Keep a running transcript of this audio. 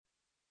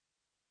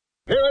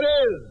Here it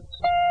is!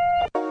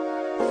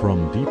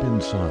 From deep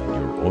inside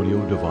your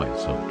audio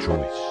device of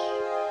choice.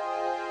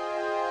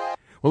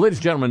 Well, ladies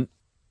and gentlemen,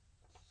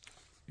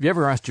 have you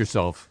ever asked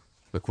yourself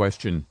the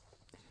question,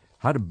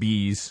 how do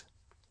bees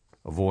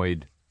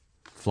avoid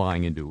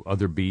flying into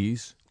other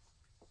bees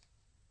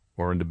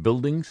or into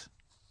buildings?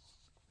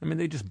 I mean,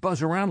 they just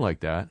buzz around like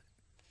that.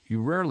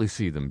 You rarely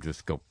see them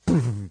just go.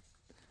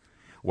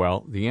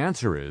 Well, the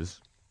answer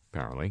is,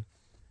 apparently,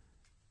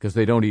 because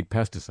they don't eat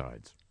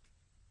pesticides.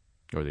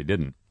 Or they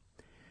didn't.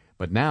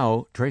 But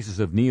now, traces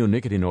of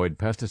neonicotinoid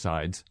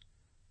pesticides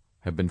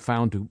have been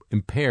found to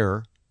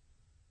impair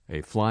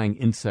a flying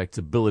insect's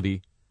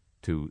ability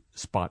to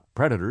spot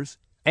predators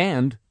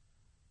and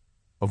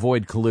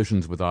avoid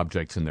collisions with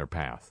objects in their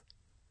path.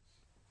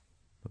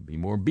 There'll be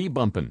more bee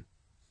bumping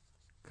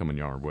coming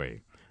your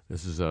way.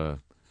 This is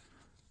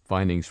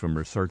findings from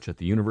research at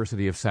the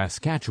University of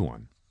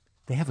Saskatchewan.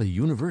 They have a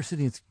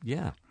university?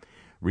 Yeah.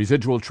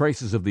 Residual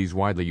traces of these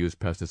widely used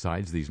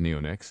pesticides, these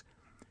neonics,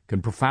 can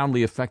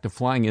profoundly affect a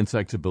flying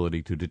insect's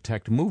ability to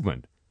detect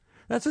movement.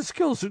 That's a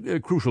skill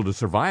crucial to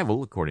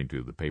survival, according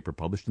to the paper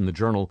published in the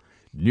journal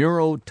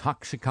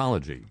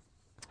Neurotoxicology.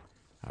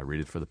 I read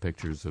it for the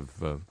pictures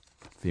of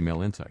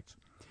female insects.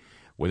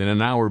 Within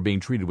an hour of being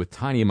treated with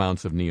tiny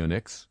amounts of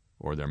neonics,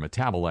 or their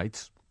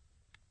metabolites,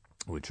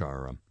 which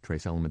are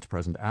trace elements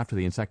present after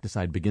the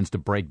insecticide begins to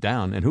break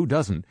down, and who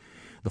doesn't,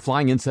 the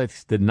flying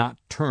insects did not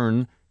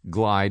turn,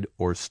 glide,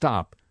 or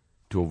stop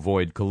to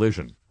avoid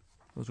collision.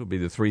 Those would be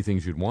the three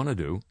things you'd want to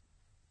do,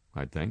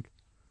 I'd think.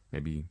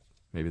 Maybe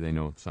they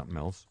know something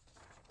else.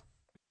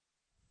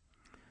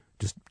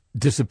 Just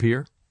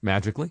disappear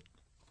magically.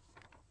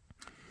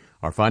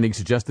 Our findings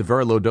suggest that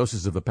very low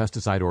doses of the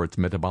pesticide or its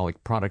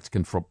metabolic products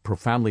can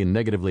profoundly and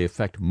negatively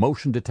affect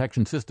motion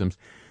detection systems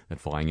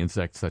that flying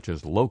insects such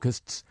as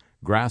locusts,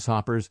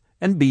 grasshoppers,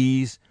 and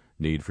bees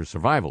need for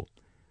survival,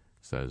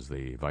 says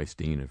the Vice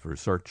Dean of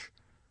Research,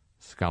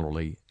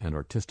 Scholarly, and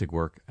Artistic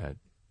Work at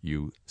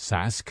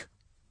USask.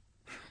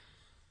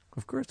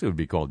 Of course it would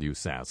be called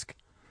USask.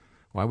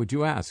 Why would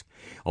you ask?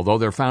 Although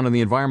they're found in the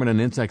environment and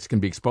insects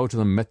can be exposed to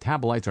them,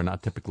 metabolites are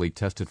not typically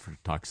tested for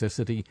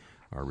toxicity.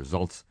 Our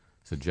results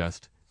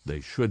suggest they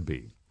should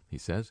be, he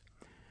says.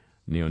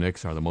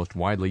 Neonics are the most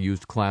widely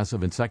used class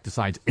of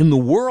insecticides in the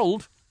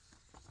world.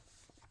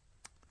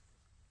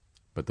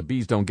 But the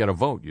bees don't get a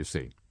vote, you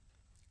see.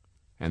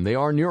 And they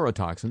are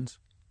neurotoxins,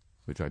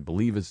 which I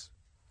believe is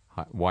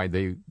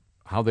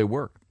how they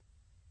work.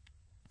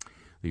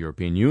 The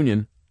European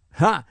Union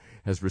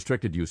has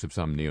restricted use of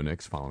some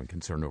neonics following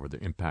concern over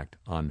their impact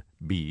on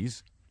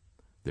bees.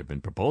 There have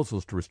been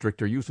proposals to restrict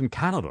their use in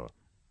Canada.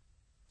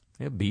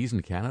 They have bees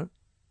in Canada?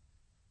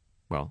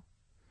 Well,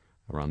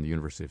 around the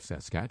University of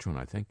Saskatchewan,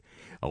 I think.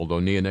 Although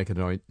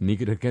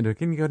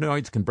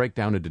neonicotinoids can break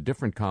down into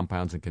different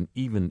compounds and can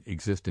even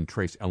exist in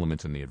trace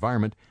elements in the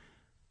environment,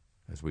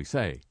 as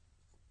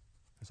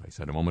I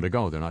said a moment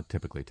ago, they're not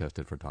typically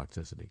tested for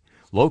toxicity.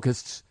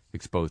 Locusts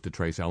exposed to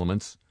trace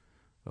elements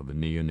of the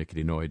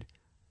neonicotinoid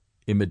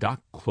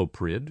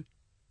imidacloprid,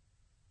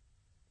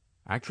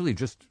 actually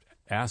just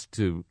asked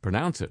to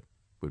pronounce it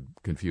would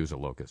confuse a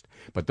locust.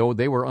 But though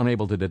they were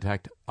unable to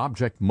detect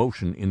object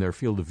motion in their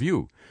field of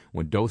view,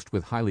 when dosed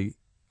with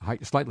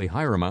slightly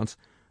higher amounts,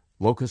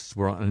 locusts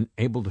were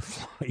unable to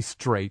fly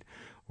straight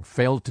or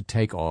failed to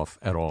take off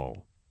at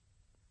all.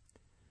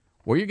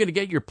 Where are you going to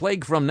get your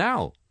plague from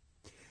now?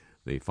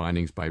 The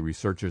findings by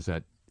researchers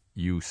at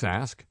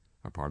USask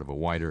are part of a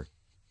wider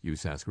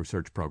USask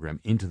research program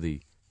into the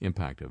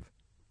impact of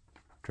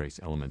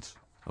trace elements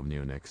of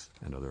neonics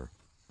and other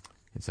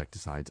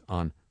insecticides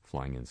on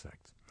flying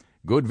insects.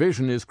 Good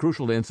vision is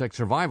crucial to insect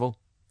survival,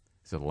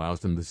 as it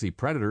allows them to see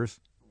predators,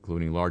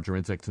 including larger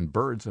insects and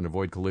birds, and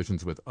avoid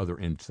collisions with other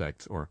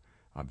insects or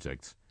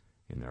objects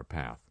in their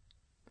path.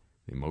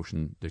 The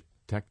motion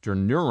detector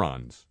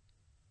neurons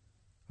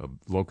of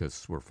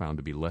locusts were found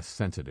to be less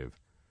sensitive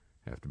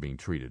after being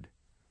treated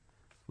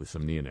with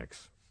some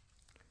neonics.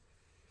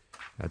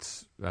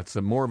 That's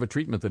more of a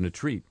treatment than a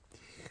treat.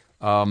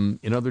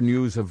 In other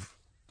news of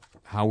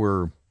how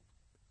we're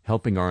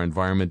helping our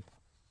environment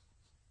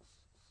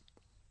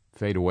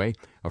fade away,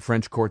 a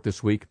French court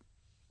this week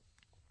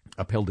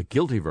upheld a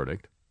guilty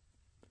verdict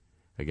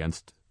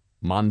against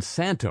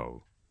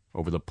Monsanto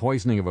over the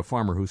poisoning of a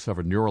farmer who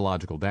suffered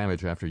neurological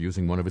damage after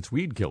using one of its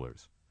weed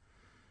killers.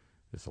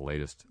 This is the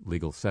latest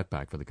legal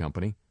setback for the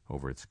company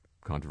over its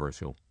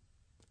controversial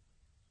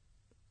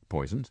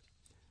poisons.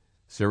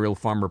 Cereal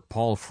farmer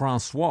Paul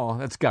Francois,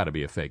 that's got to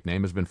be a fake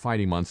name, has been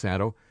fighting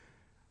Monsanto.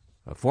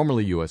 A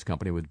formerly U.S.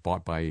 company was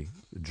bought by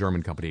the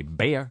German company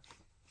Bayer.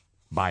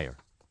 The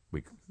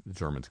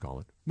Germans call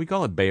it. We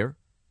call it Bayer.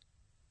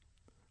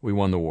 We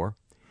won the war.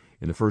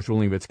 In the first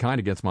ruling of its kind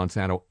against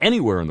Monsanto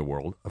anywhere in the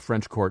world, a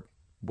French court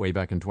way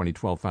back in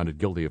 2012 found it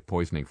guilty of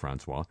poisoning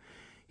Francois.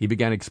 He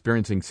began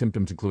experiencing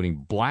symptoms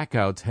including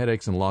blackouts,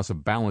 headaches, and loss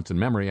of balance and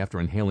memory after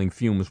inhaling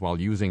fumes while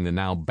using the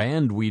now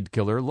banned weed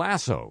killer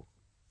Lasso.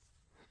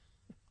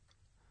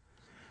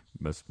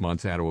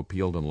 Monsanto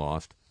appealed and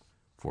lost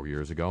 4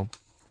 years ago.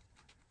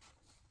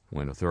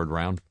 Went a third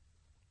round.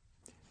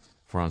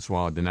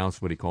 Francois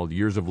denounced what he called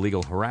years of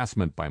legal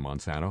harassment by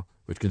Monsanto,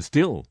 which can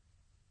still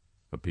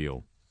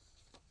appeal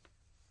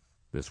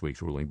this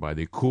week's ruling by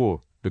the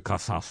Cour de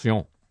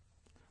Cassation.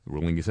 The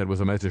ruling, he said, was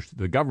a message to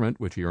the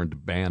government, which he urged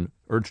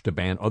to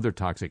ban other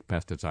toxic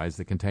pesticides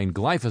that contain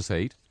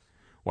glyphosate.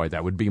 Why,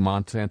 that would be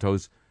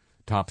Monsanto's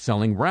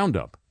top-selling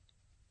Roundup.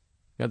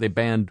 Yeah, they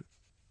banned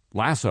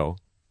Lasso,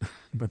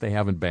 but they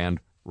haven't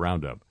banned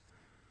Roundup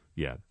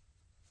yet.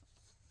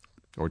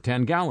 Or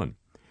 10-gallon.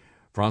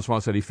 Francois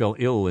said he fell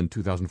ill in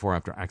 2004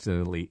 after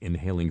accidentally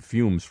inhaling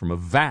fumes from a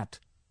vat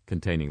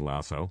containing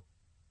Lasso.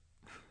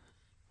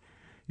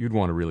 You'd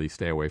want to really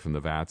stay away from the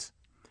vats.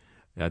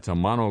 That's a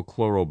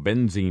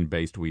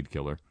monochlorobenzene-based weed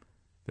killer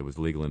that was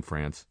legal in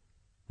France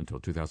until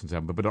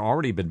 2007, but had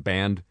already been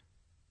banned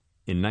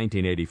in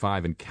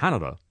 1985 in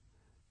Canada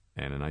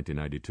and in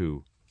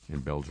 1992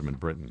 in Belgium and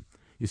Britain.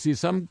 You see,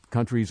 some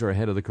countries are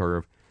ahead of the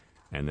curve,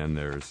 and then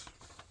there's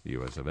the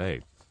US of A.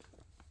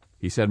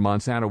 He said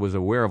Monsanto was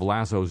aware of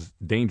Lasso's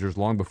dangers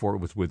long before it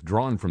was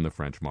withdrawn from the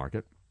French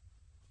market.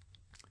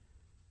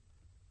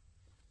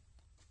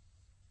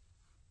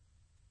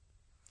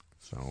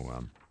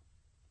 So,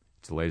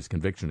 it's the latest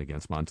conviction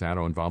against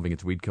Monsanto involving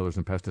its weed killers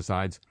and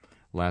pesticides.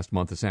 Last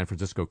month, the San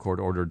Francisco court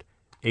ordered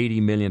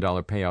 $80 million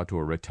payout to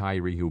a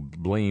retiree who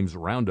blames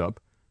Roundup,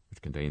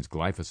 which contains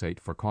glyphosate,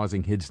 for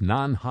causing his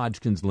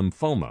non-Hodgkin's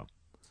lymphoma.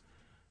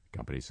 The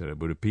company said it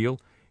would appeal.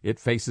 It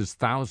faces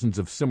thousands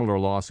of similar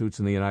lawsuits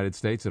in the United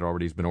States. It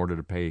already has been ordered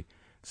to pay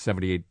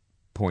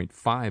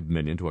 $78.5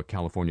 million to a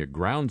California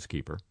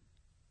groundskeeper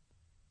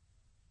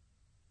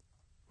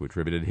who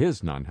attributed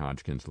his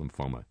non-Hodgkin's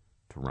lymphoma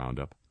to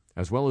Roundup,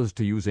 as well as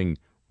to using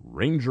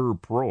Ranger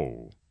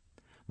Pro.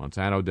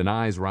 Monsanto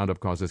denies Roundup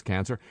causes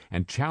cancer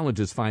and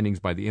challenges findings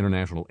by the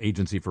International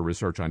Agency for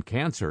Research on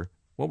Cancer,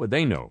 what would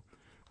they know,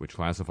 which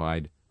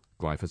classified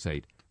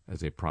glyphosate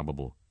as a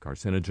probable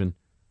carcinogen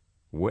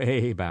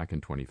way back in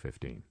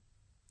 2015.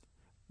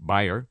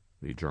 Bayer,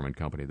 the German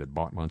company that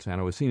bought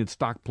Monsanto, has seen its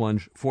stock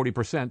plunge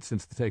 40%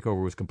 since the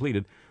takeover was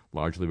completed,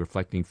 largely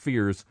reflecting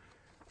fears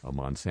of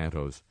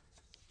Monsanto's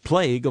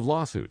plague of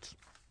lawsuits.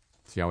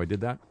 See how I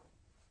did that?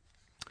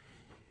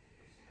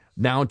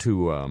 Now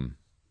to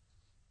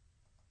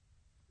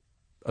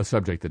a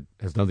subject that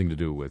has nothing to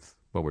do with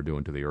what we're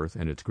doing to the earth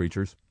and its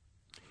creatures.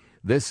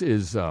 This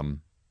is a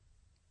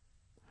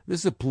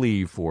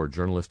plea for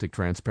journalistic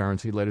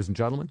transparency, ladies and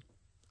gentlemen.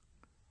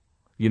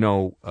 You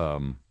know,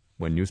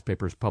 when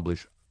newspapers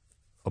publish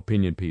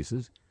opinion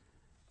pieces,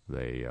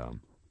 they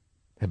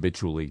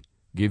habitually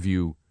give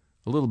you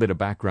a little bit of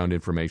background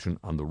information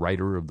on the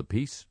writer of the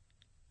piece.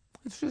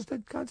 It's just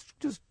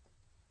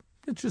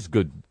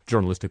good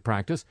journalistic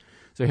practice.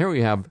 So here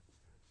we have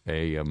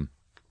an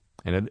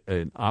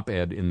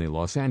op-ed in the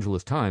Los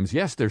Angeles Times.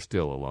 Yes, there's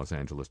still a Los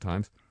Angeles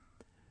Times.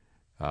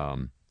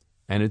 And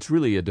it's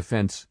really a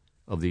defense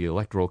of the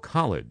Electoral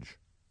College.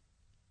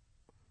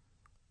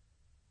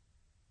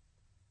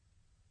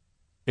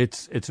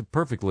 It's a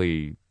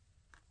perfectly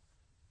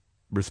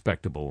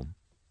respectable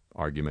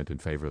argument in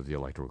favor of the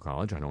Electoral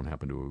College. I don't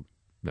happen to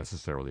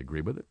necessarily agree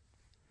with it.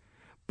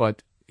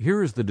 But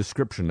here is the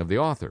description of the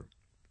author.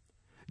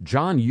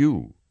 John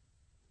Yoo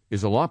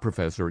is a law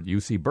professor at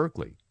UC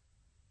Berkeley,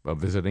 a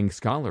visiting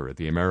scholar at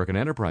the American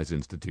Enterprise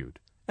Institute,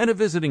 and a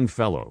visiting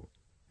fellow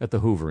at the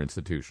Hoover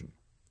Institution.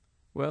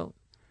 Well,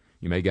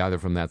 you may gather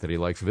from that he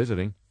likes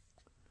visiting,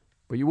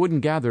 but you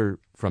wouldn't gather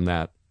from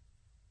that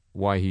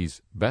why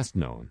he's best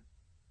known.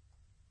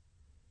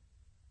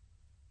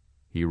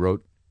 He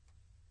wrote,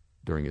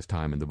 during his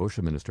time in the Bush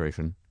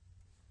administration,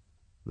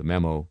 the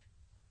memo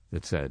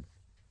that said,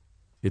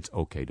 "It's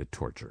okay to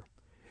torture."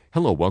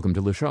 Hello, welcome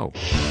to the show.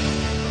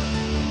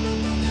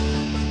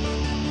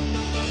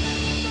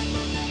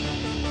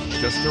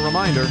 Just a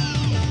reminder.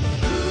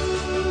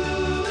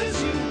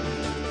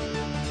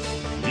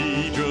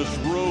 He just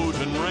wrote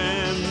and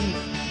ran.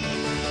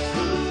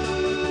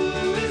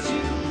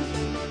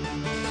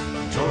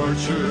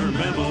 Torture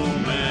memo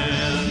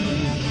man.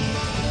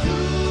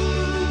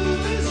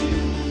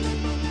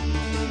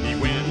 He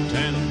went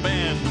and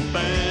banned the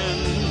ban.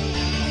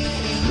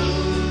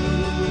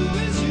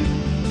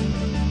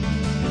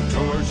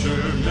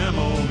 Torture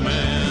memo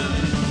man.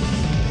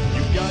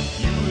 You got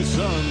you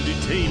some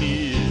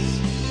detainees.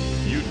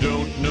 You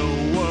don't know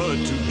what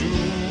to do.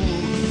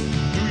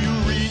 Do you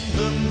read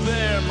them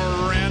their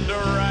Miranda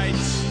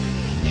rights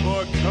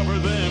or cover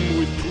them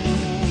with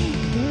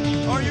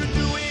poo? Are you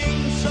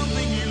doing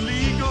something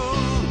illegal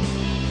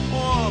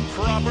or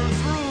proper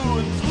through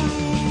and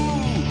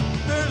through?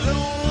 There's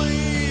only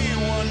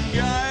one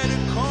guy to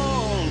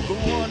call. The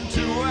one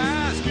to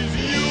ask is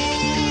you.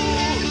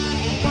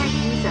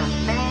 He's a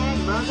bad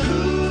mother.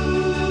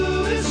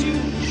 Who is you?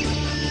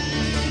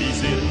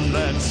 He's in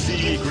that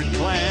secret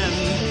clan.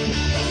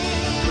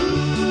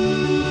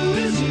 Who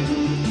is you?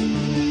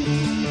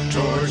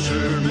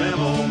 Torture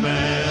memo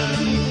man.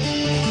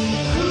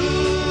 Who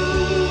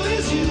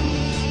is you?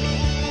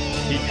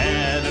 He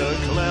had a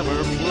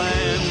clever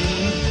plan.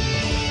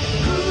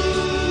 Who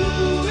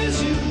is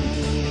you?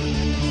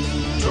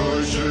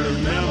 Torture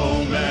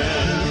memo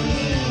man.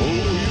 Oh,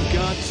 you've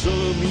got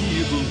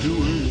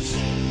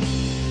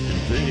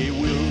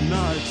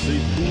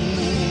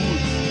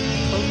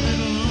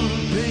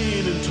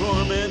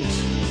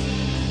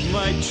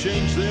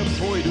change their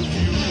point of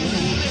view.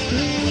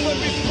 But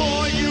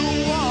before you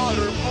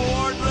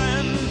waterboard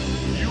them,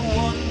 you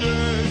wonder,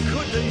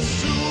 could they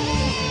sue?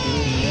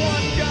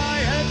 One guy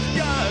has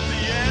got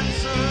the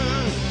answer,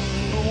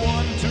 the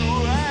one to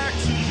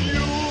act is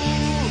you.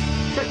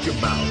 Shut your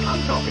mouth.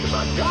 I'm talking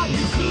about God, you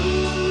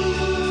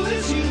Who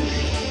is you?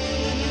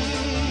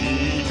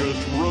 He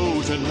just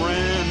rose and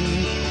ran.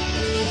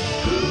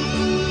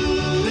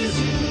 Who is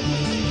you?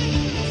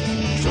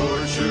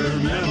 Torture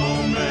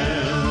memo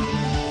man.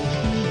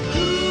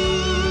 Who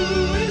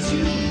is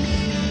you?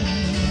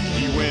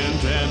 He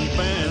went and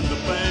banned the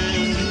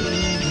band.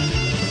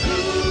 Who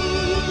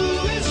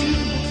is you?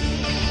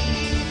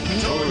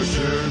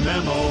 Torture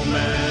memo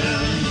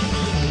man.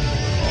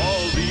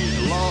 All these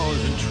laws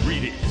and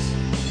treaties,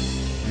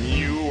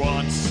 you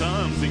want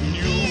something new.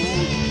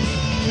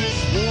 This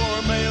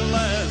war may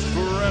last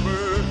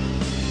forever.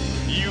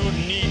 You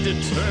need to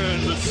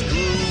turn the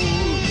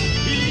screw.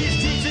 He's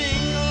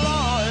teaching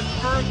law at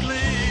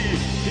Berkeley.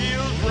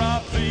 He'll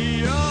drop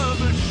the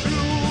other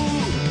shoe.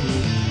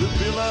 The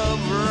Bill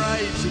of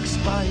Rights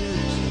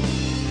expires.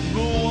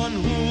 The one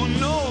who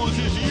knows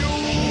is you.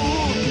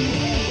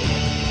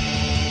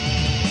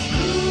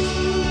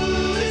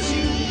 Who is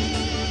you?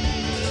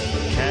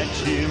 Catch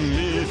him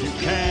if you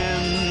can.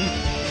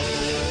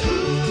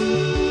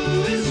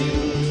 Who is you?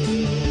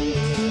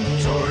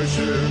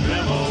 Torture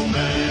memo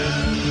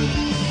man.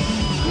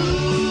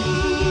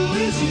 Who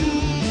is you?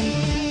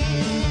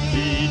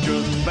 He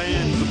just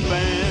banned the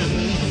band.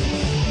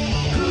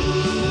 Who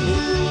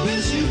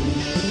is you?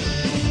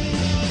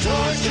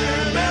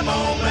 Torture memo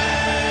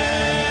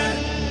man.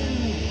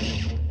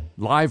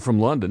 Live from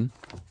London.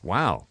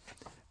 Wow.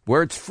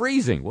 Where it's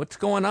freezing. What's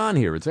going on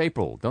here? It's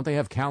April. Don't they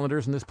have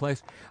calendars in this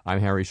place? I'm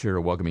Harry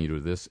Shearer, welcoming you to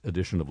this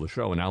edition of the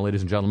show. And now,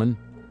 ladies and gentlemen,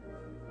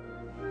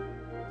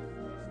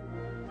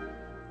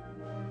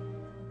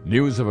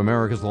 news of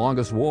America's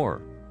longest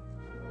war.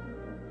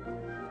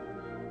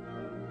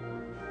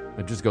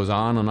 It just goes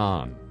on and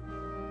on.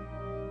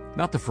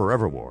 Not the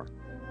forever war,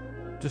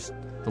 just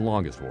the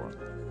longest war.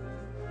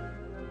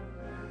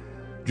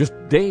 Just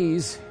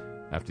days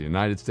after the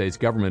United States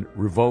government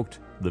revoked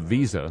the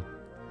visa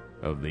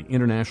of the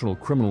International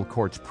Criminal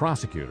Court's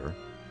prosecutor,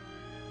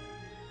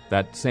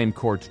 that same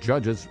court's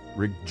judges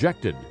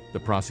rejected the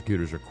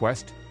prosecutor's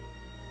request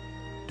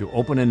to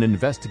open an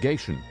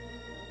investigation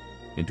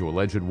into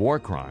alleged war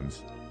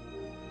crimes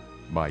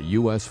by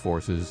U.S.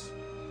 forces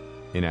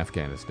in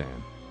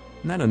Afghanistan.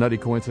 Isn't that a nutty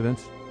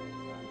coincidence?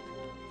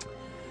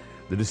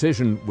 The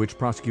decision, which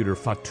prosecutor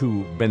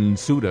Fatou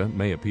Bensouda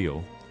may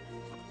appeal,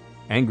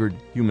 angered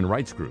human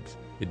rights groups.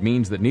 It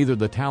means that neither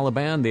the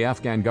Taliban, the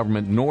Afghan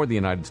government, nor the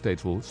United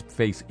States will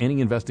face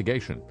any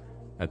investigation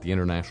at the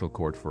International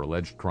Court for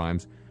alleged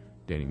crimes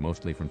dating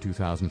mostly from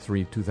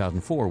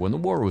 2003-2004, when the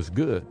war was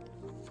good.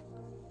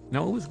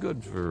 No, it was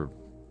good for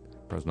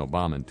President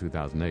Obama in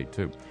 2008,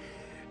 too.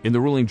 In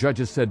the ruling,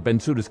 judges said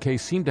Bensouda's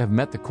case seemed to have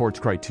met the court's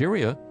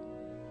criteria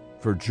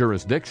for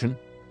jurisdiction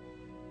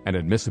and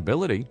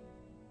admissibility,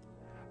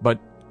 but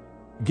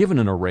given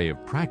an array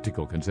of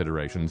practical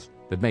considerations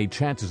that made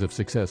chances of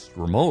success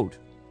remote,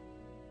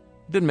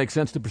 it didn't make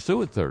sense to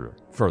pursue it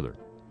further.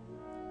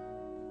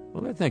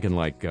 Well, they're thinking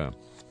like,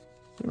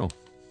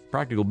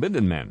 practical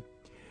businessmen.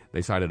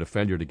 They cited a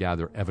failure to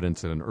gather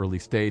evidence at an early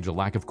stage, a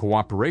lack of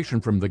cooperation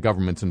from the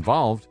governments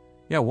involved.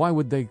 Yeah, why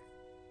would they?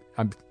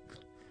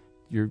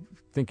 You're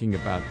thinking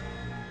about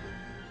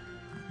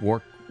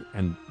war,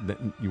 and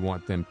then you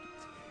want them,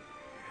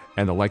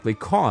 and the likely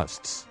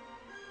costs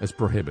as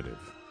prohibitive.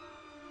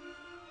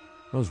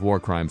 Those war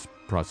crimes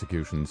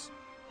prosecutions,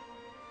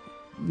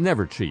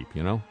 never cheap,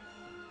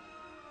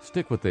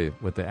 Stick with the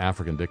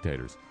African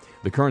dictators.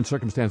 The current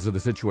circumstances of the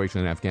situation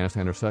in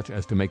Afghanistan are such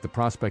as to make the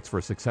prospects for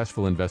a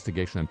successful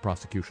investigation and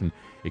prosecution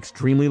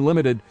extremely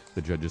limited,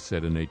 the judges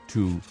said in a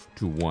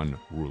 2-1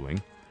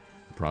 ruling.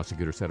 The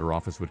prosecutor said her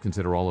office would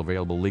consider all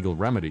available legal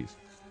remedies.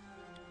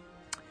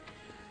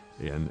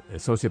 An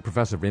associate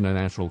professor of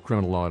international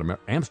criminal law at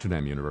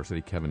Amsterdam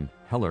University, Kevin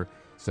Heller,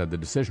 said the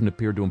decision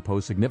appeared to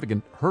impose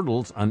significant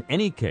hurdles on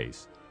any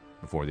case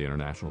before the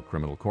International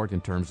Criminal Court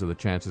in terms of the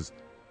chances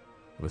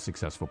of a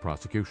successful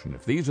prosecution.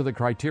 If these are the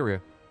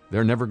criteria,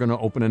 they're never going to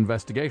open an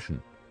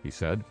investigation, he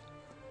said,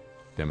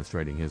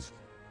 demonstrating his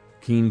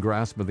keen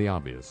grasp of the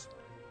obvious.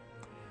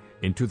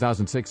 In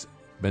 2006,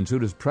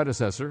 Bensouda's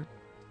predecessor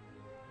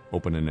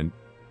opened an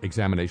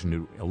examination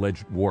into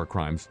alleged war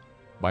crimes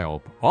by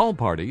all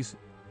parties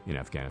in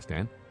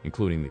Afghanistan,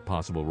 including the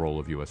possible role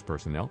of U.S.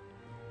 personnel,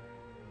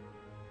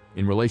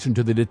 in relation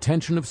to the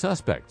detention of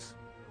suspects.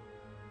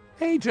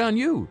 Hey,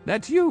 John,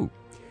 that's you.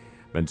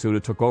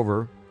 Bensouda took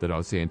over the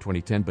dossier in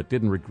 2010, but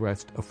didn't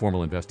request a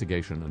formal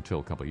investigation until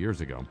a couple of years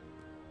ago.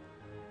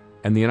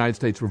 And the United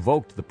States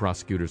revoked the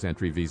prosecutor's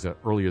entry visa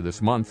earlier this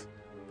month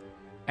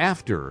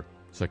after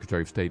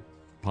Secretary of State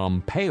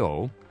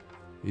Pompeo,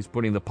 he's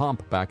putting the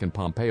pomp back in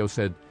Pompeo,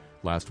 said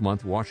last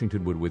month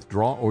Washington would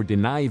withdraw or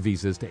deny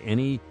visas to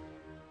any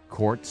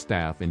court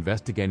staff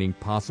investigating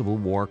possible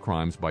war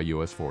crimes by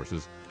U.S.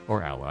 forces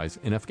or allies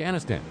in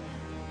Afghanistan.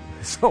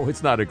 So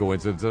it's not a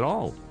coincidence at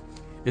all.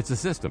 It's a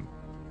system.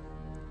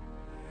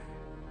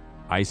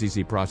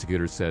 ICC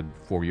prosecutors said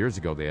 4 years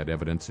ago they had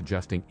evidence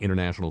suggesting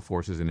international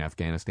forces in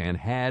Afghanistan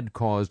had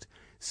caused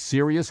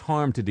serious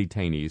harm to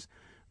detainees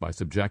by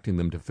subjecting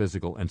them to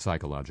physical and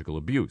psychological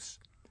abuse.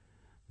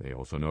 They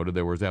also noted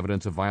there was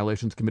evidence of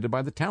violations committed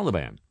by the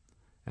Taliban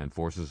and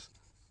forces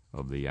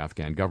of the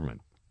Afghan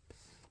government.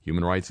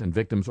 Human rights and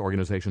victims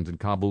organizations in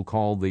Kabul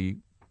called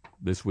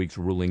this week's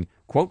ruling,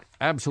 quote,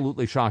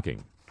 absolutely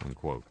shocking,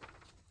 unquote.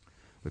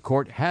 The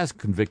court has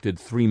convicted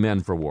 3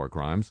 men for war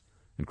crimes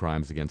and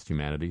crimes against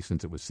humanity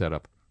since it was set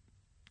up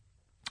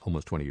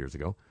almost 20 years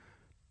ago.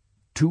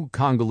 2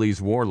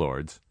 Congolese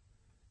warlords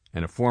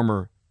and a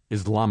former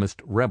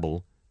Islamist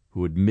rebel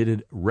who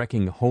admitted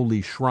wrecking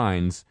holy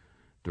shrines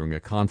during a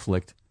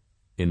conflict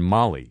in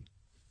Mali.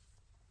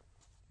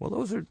 Well,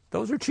 those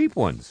are cheap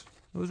ones.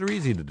 Those are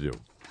easy to do.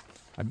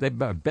 I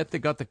bet they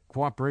got the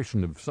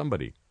cooperation of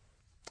somebody.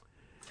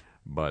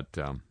 But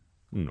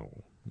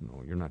no,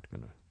 you're not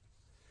going to.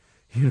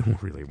 You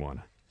don't really want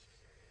to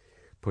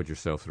put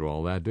yourself through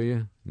all that, do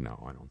you?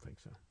 No, I don't think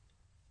so.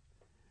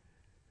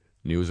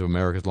 News of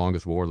America's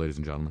longest war, ladies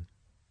and gentlemen.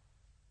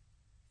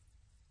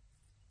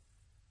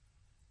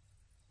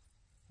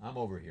 I'm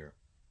over here.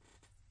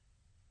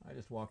 I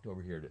just walked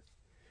over here to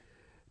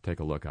take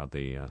a look out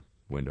the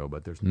window,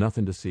 but there's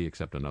nothing to see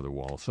except another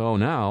wall. So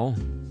now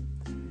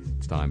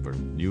it's time for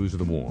News of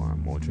the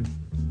Warm, won't you?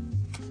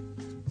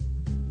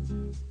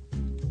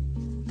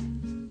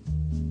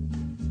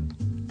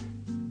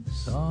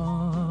 Soft,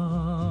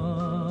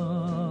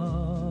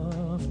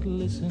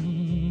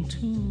 listen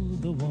to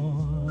the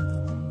warm.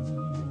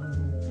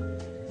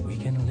 We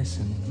can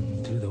listen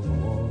to the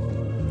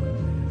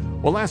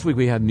warm. Well, last week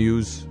we had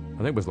news, I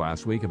think it was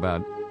last week,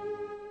 about,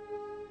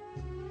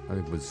 I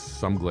think it was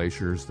some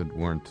glaciers that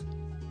weren't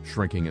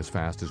shrinking as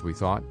fast as we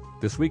thought.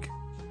 This week,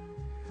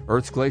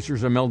 Earth's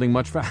glaciers are melting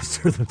much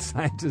faster than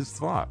scientists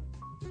thought.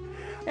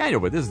 Yeah, I know,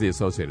 but this is the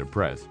Associated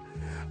Press.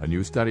 A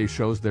new study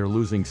shows they're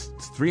losing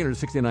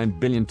 369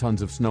 billion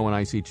tons of snow and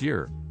ice each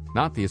year.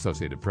 Not the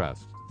Associated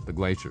Press, the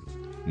glaciers.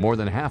 More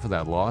than half of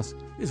that loss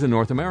is in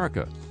North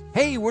America.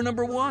 Hey, we're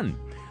number 1.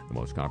 The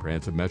most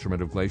comprehensive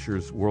measurement of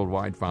glaciers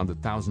worldwide found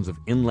that thousands of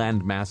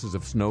inland masses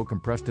of snow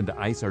compressed into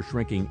ice are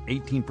shrinking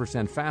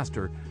 18%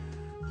 faster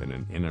than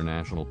an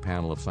international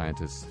panel of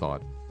scientists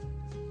thought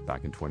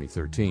back in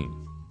 2013,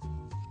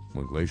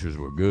 when glaciers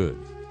were good.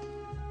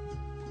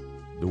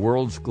 The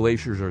world's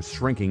glaciers are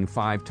shrinking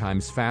 5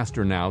 times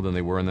faster now than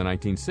they were in the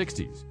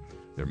 1960s.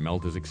 Their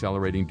melt is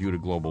accelerating due to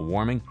global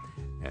warming,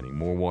 adding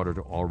more water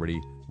to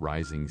already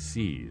rising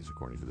seas,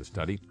 according to the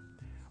study.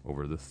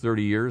 Over the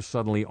 30 years,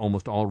 suddenly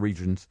almost all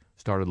regions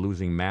started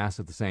losing mass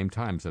at the same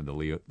time, said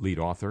the lead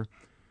author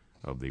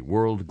of the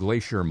World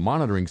Glacier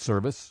Monitoring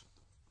Service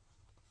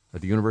at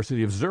the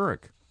University of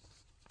Zurich.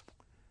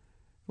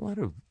 A lot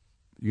of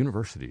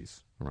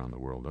universities around the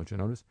world, don't you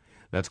notice?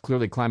 That's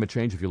clearly climate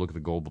change if you look at the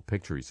global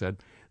picture, he said.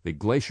 The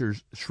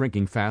glaciers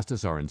shrinking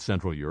fastest are in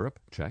Central Europe,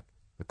 check.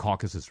 The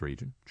Caucasus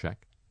region,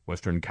 check.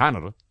 Western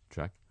Canada,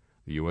 check.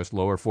 The U.S.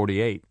 lower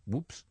 48,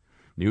 whoops.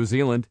 New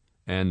Zealand,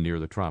 and near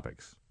the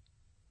tropics.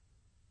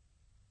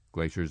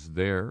 Glaciers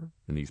there,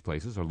 in these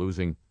places, are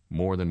losing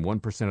more than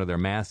 1% of their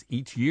mass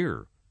each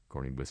year,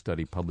 according to a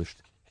study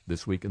published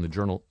this week in the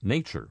journal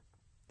Nature.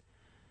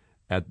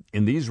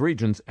 In these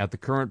regions, at the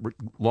current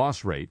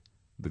loss rate,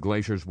 the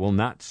glaciers will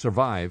not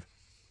survive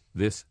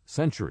this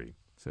century,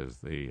 says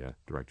the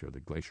director of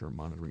the Glacier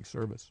Monitoring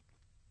Service.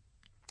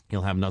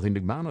 He'll have nothing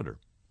to monitor.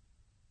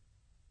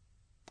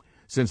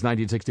 Since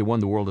 1961,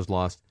 the world has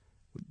lost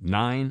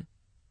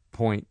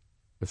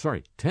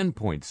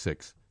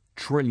 10.6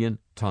 trillion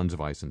tons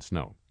of ice and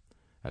snow.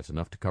 That's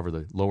enough to cover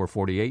the lower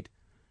 48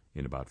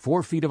 in about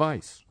 4 feet of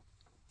ice.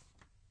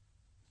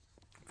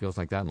 Feels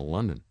like that in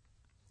London.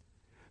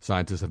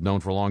 Scientists have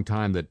known for a long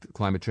time that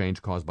climate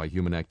change caused by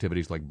human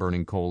activities like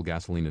burning coal,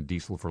 gasoline, and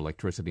diesel for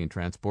electricity and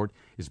transport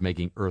is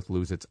making Earth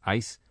lose its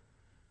ice.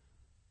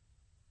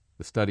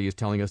 The study is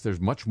telling us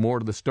there's much more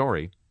to the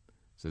story,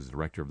 says the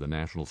director of the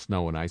National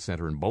Snow and Ice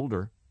Center in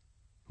Boulder,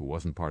 who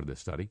wasn't part of this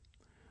study.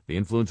 The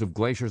influence of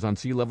glaciers on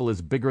sea level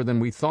is bigger than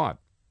we thought,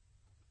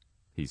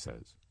 he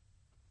says.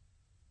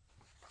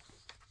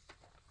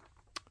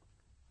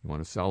 You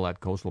want to sell that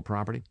coastal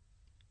property?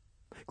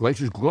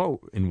 Glaciers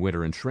grow in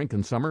winter and shrink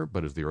in summer,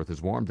 but as the Earth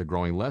is warmed, they're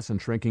growing less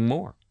and shrinking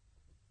more.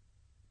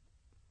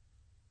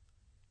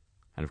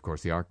 And, of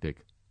course, the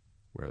Arctic,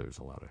 where there's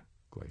a lot of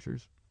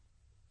glaciers,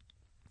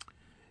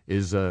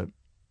 is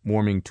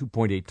warming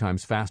 2.8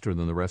 times faster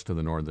than the rest of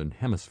the northern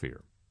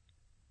hemisphere.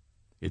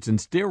 It's in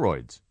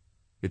steroids.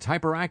 It's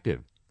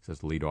hyperactive, says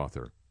the lead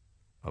author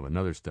of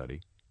another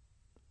study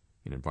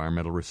in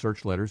Environmental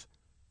Research Letters,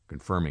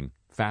 confirming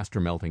faster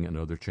melting and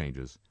other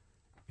changes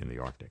in the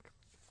Arctic.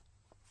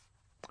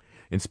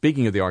 And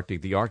speaking of the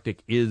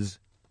Arctic is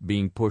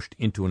being pushed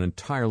into an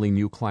entirely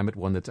new climate,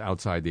 one that's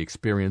outside the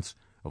experience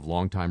of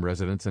longtime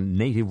residents and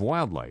native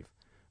wildlife,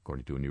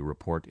 according to a new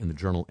report in the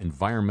journal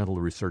Environmental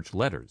Research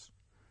Letters.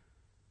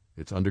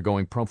 It's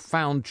undergoing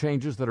profound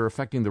changes that are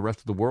affecting the rest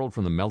of the world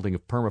from the melting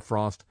of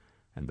permafrost,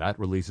 and that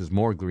releases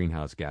more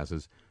greenhouse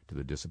gases to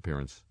the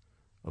disappearance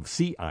of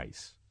sea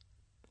ice.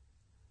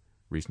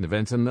 Recent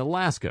events in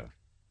Alaska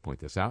point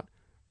this out.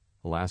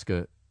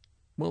 Alaska,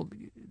 well,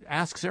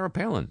 ask Sarah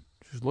Palin.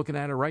 She's looking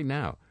at it right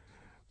now.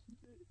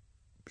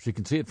 She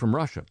can see it from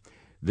Russia.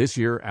 This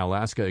year,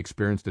 Alaska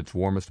experienced its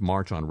warmest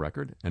March on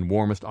record and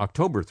warmest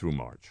October through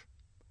March.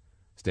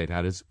 The state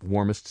had its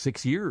warmest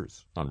 6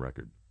 years on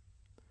record.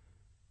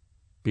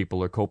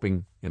 People are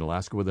coping in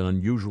Alaska with an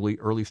unusually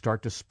early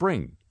start to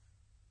spring.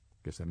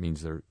 Guess that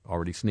means they're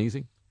already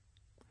sneezing.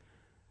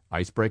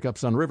 Ice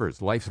breakups on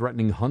rivers,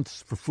 life-threatening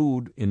hunts for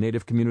food in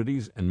native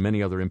communities, and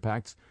many other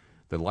impacts.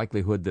 The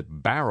likelihood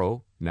that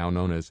Barrow, now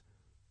known as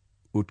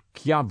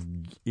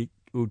Utqiagvik,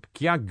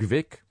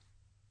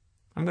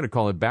 I'm going to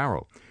call it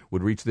Barrow,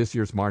 would reach this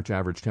year's March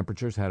average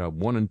temperatures had a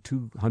 1 in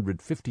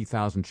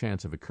 250,000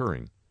 chance of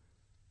occurring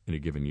in a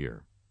given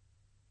year.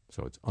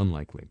 So it's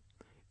unlikely.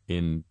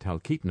 In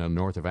Talkeetna,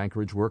 north of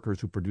Anchorage,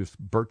 workers who produced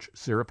birch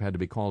syrup had to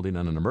be called in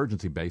on an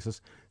emergency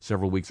basis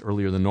several weeks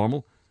earlier than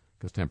normal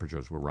because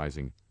temperatures were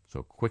rising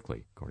so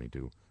quickly, according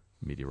to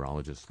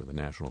meteorologist for the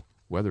National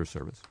Weather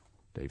Service,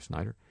 Dave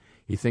Snyder.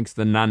 He thinks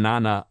the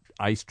Nanana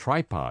ice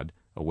tripod,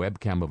 a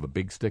webcam of a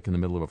big stick in the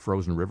middle of a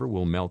frozen river,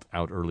 will melt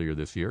out earlier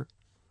this year.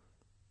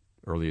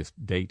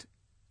 Earliest date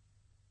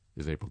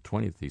is April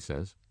 20th, he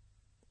says.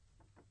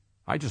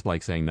 I just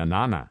like saying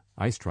Nanana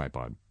ice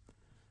tripod.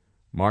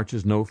 March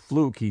is no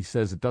fluke. He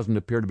says it doesn't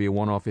appear to be a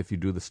one-off if you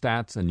do the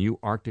stats. A new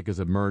Arctic has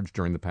emerged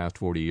during the past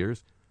 40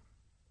 years.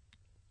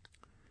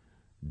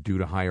 Due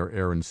to higher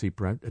air and sea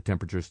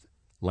temperatures,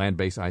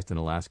 land-based ice in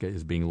Alaska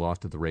is being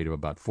lost at the rate of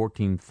about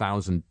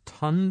 14,000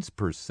 tons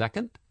per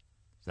second.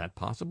 Is that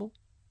possible?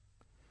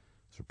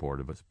 This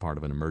report is part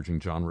of an emerging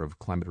genre of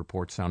climate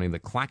reports sounding the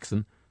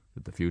klaxon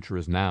that the future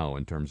is now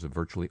in terms of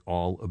virtually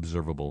all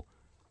observable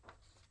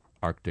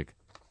Arctic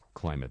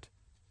climate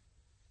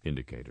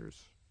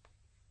indicators.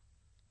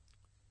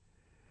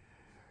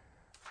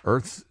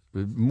 Earth's,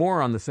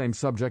 more on the same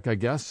subject, I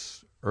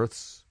guess.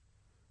 Earth's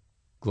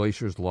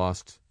glaciers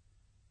lost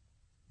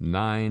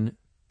 9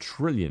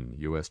 trillion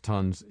U.S.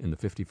 tons in the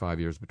 55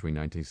 years between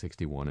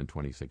 1961 and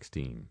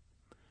 2016.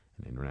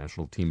 An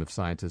international team of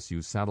scientists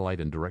used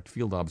satellite and direct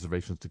field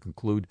observations to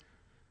conclude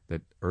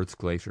that Earth's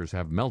glaciers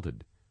have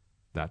melted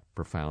that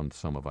profound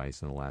sum of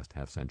ice in the last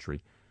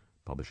half-century,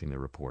 publishing their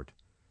report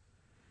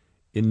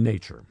in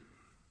Nature.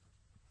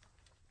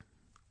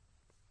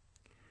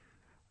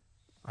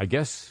 I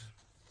guess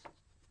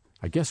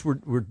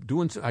we're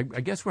doing. I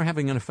guess we're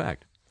having an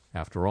effect,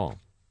 after all.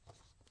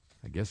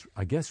 I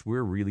guess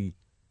we're really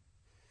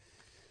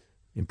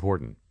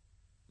important.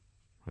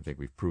 I think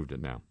we've proved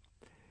it now.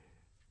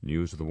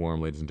 News of the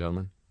Warm, ladies and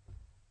gentlemen.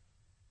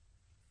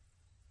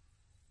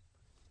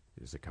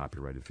 It is a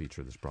copyrighted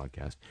feature of this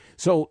broadcast.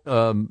 So,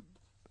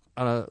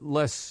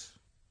 less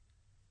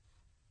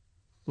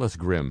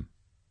grim.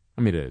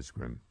 I mean, it is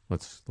grim.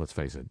 Let's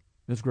face it.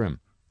 It's grim.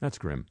 That's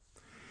grim.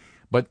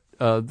 But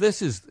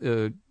this is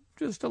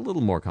just a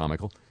little more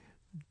comical.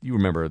 You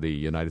remember the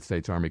United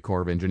States Army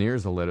Corps of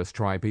Engineers, the Let Us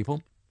Try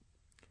people?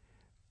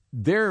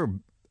 They're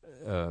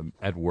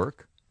at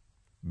work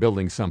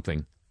building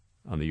something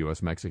on the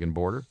U.S.-Mexican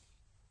border.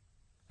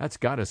 That's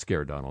got to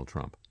scare Donald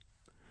Trump.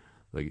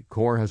 The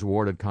Corps has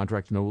awarded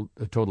contracts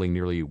totaling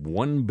nearly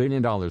 $1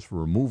 billion for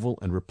removal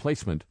and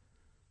replacement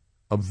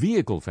of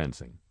vehicle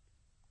fencing,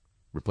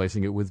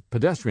 replacing it with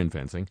pedestrian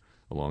fencing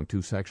along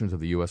 2 sections of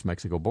the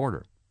U.S.-Mexico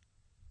border.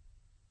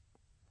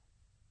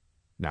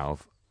 Now,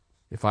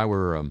 if I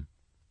were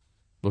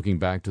looking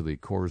back to the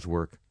Corps'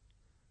 work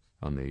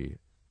on the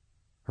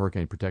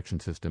hurricane protection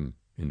system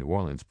in New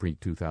Orleans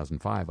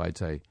pre-2005, I'd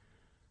say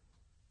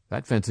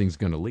that fencing's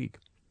going to leak.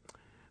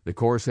 The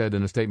Corps said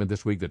in a statement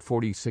this week that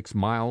 46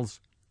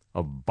 miles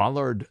of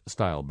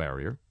bollard-style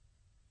barrier,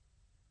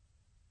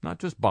 not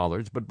just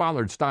bollards, but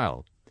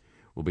bollard-style,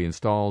 will be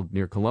installed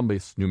near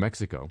Columbus, New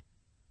Mexico,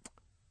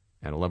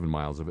 and 11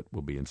 miles of it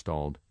will be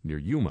installed near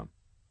Yuma.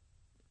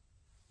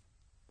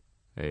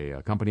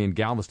 A company in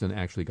Galveston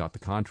actually got the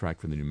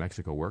contract for the New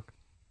Mexico work,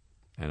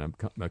 and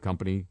a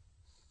company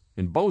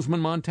in Bozeman,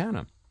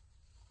 Montana,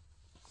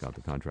 got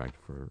the contract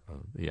for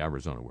the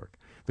Arizona work.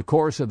 The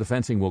Corps said the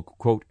fencing will,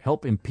 quote,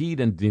 help impede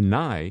and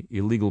deny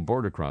illegal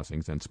border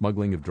crossings and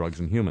smuggling of drugs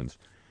and humans.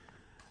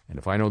 And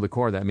if I know the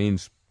Corps, that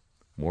means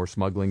more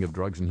smuggling of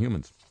drugs and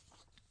humans.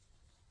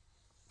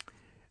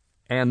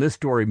 And this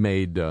story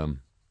made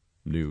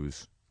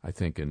news, I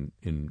think,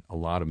 in a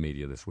lot of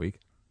media this week.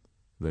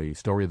 The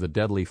story of the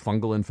deadly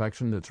fungal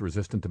infection that's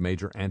resistant to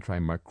major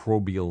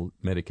antimicrobial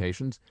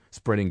medications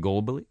spreading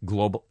globally.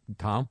 Globally.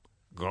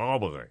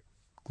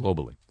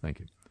 Thank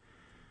you.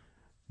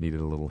 Needed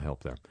a little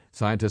help there.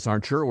 Scientists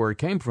aren't sure where it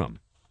came from,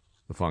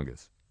 the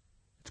fungus.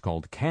 It's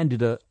called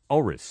Candida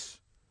auris,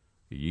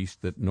 a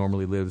yeast that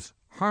normally lives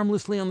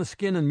harmlessly on the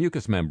skin and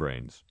mucous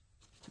membranes.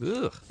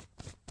 Ugh.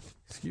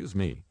 Excuse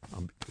me.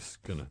 I'm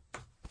just going to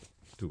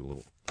do a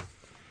little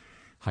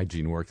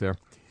hygiene work there.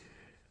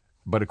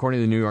 But according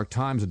to the New York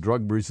Times, a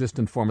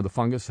drug-resistant form of the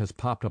fungus has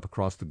popped up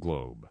across the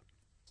globe.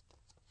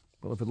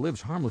 Well, if it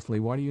lives harmlessly,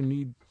 why do you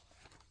need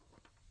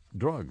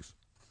drugs?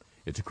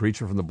 It's a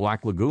creature from the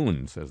Black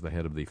Lagoon, says the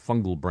head of the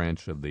fungal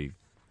branch of the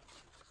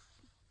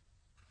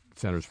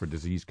Centers for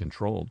Disease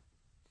Control.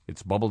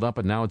 It's bubbled up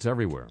and now it's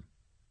everywhere.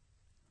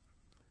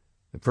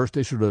 They first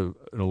issued an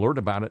alert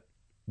about it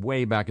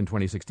way back in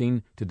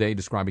 2016, today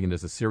describing it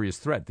as a serious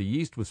threat. The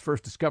yeast was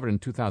first discovered in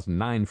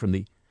 2009 from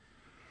the,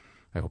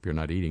 I hope you're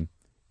not eating,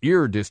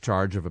 ear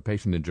discharge of a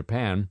patient in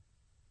Japan.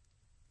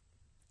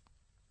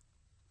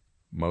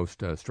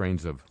 Most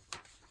strains of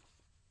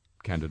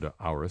Candida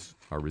auris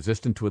are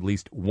resistant to at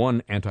least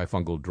one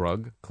antifungal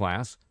drug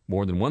class.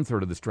 More than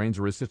one-third of the strains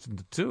are resistant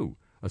to two.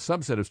 A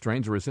subset of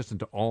strains are resistant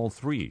to all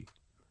three.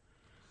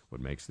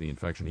 What makes the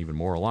infection even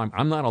more alarming.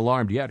 I'm not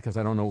alarmed yet because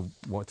I don't know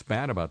what's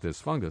bad about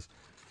this fungus.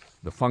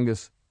 The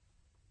fungus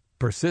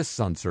persists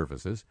on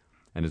surfaces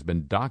and has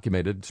been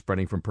documented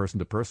spreading from person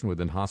to person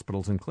within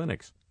hospitals and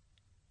clinics.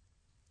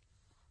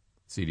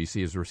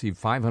 CDC has received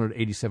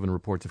 587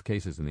 reports of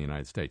cases in the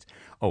United States.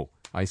 Oh,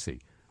 I see.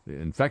 The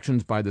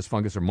infections by this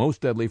fungus are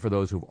most deadly for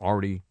those who've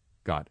already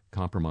got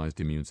compromised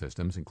immune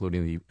systems,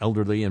 including the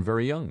elderly and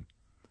very young.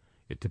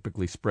 It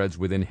typically spreads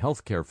within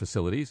healthcare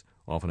facilities,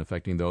 often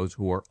affecting those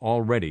who are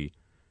already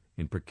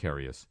in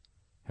precarious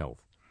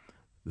health.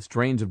 The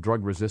strains of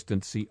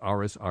drug-resistant C.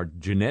 auris are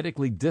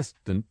genetically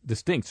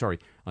distinct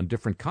on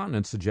different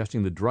continents,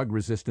 suggesting the drug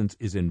resistance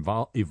is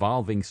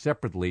evolving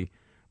separately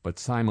but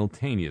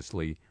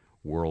simultaneously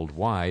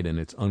worldwide, and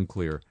it's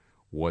unclear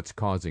what's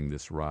causing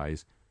this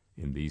rise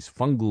in these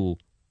fungal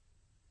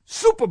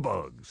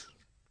superbugs.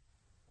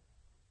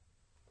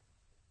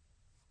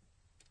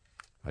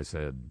 I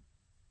said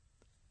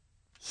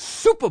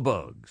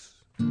superbugs.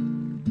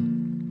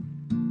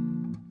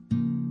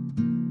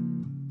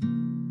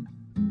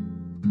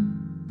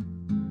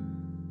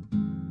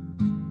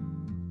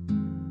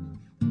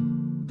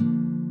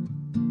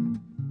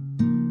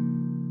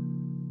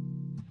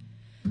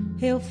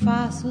 Eu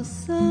faço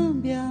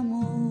samba e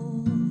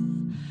amor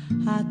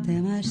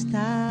até mais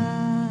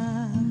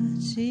tarde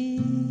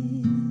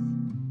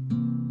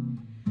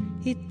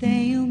e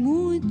tenho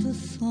muito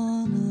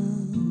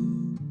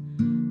sono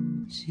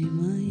de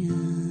manhã.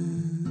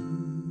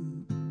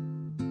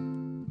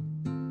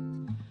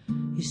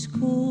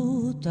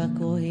 Escuto a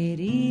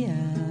correria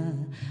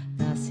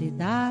da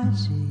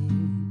cidade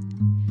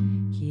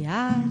que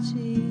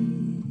arde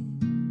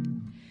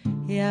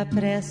e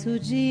apresso o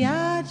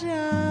dia de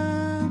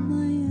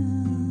amanhã.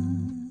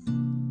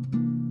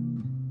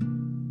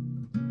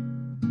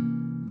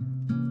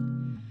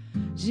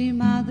 De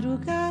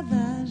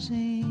madrugada a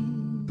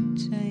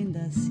gente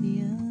ainda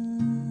se ama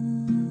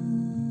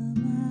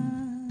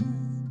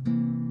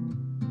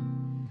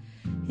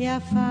e a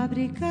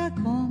fábrica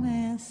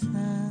começa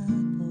a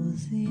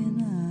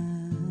buzinar.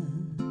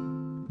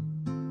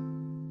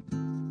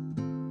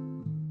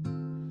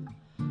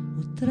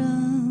 O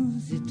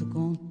trânsito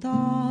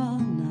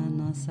contorna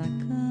nossa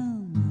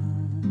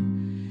cama,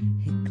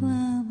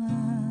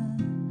 reclama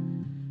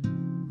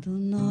do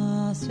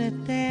nosso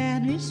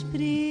eterno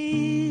espreguiçar.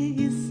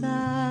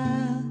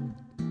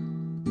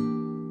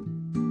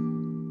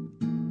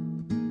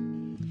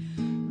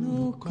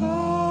 No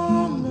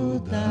colo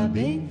da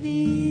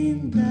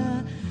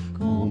bem-vinda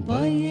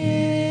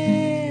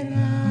companheira,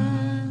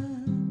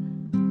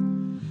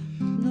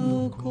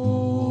 no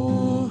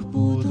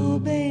corpo do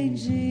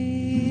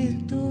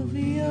bendito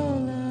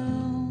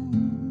violão,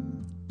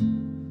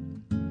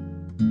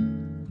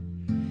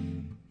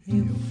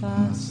 eu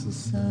faço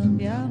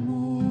samba e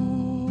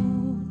amor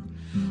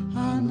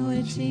a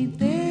noite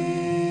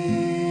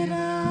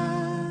inteira.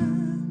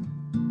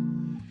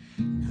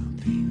 Não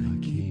tenho a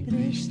que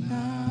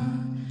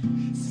prestar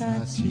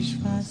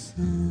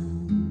satisfação.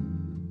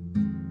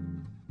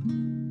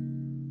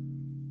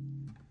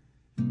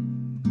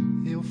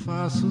 Eu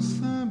faço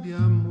samba e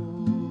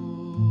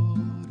amor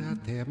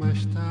até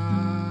mais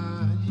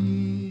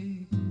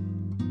tarde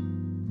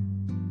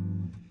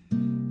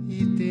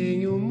e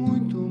tenho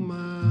muito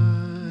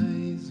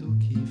mais o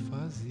que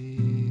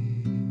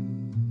fazer.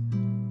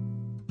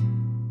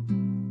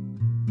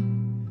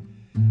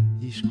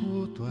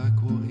 Escuto a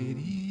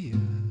correria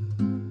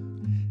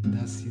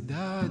da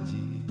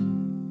cidade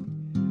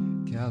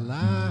que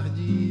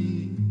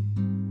alarde.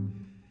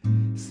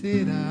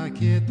 Será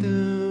que é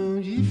tão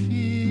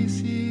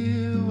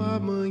difícil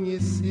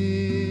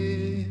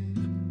amanhecer?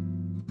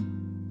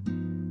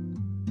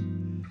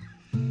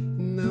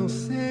 Não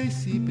sei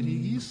se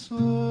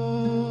preguiçoso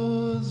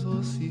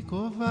ou se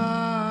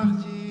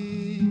covarde.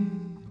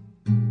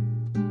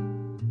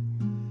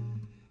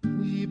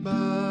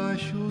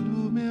 Debaixo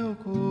do meu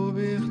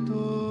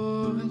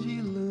cobertor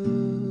de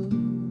lã,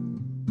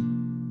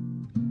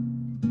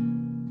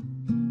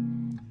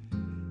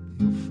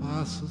 eu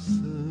faço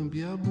samba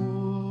e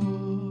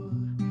amor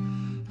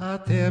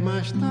até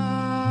mais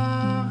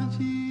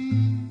tarde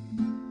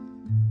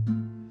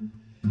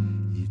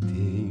e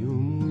tenho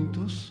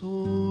muito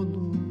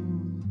sono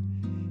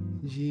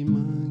de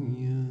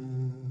manhã.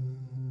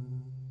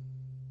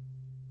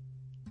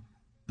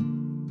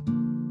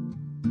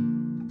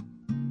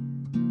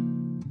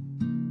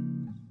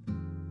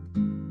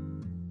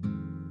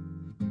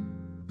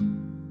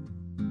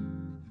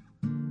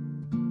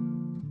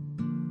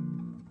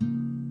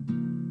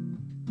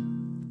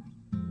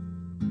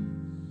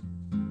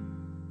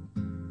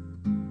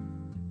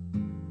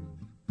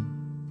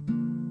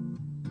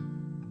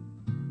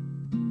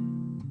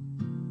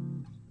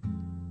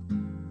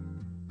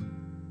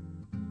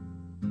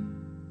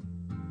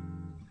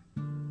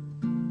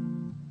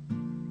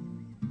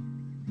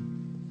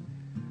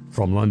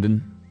 From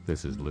London,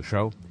 this is Le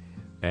Show.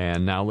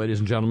 And now, ladies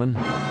and gentlemen,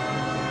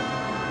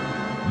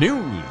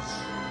 news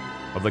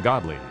of the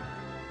godly.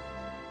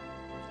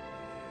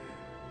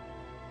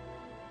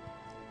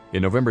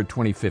 In November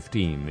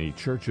 2015, the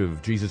Church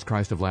of Jesus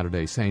Christ of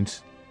Latter-day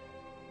Saints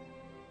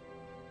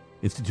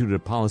instituted a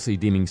policy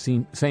deeming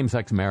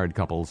same-sex married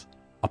couples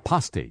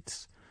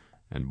apostates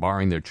and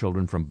barring their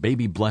children from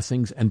baby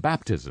blessings and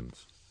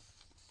baptisms,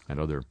 and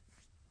other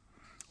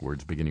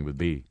words beginning with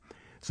B.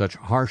 Such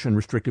harsh and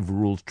restrictive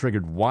rules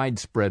triggered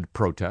widespread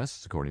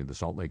protests, according to the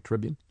Salt Lake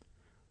Tribune,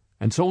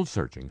 and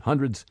soul-searching.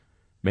 Hundreds,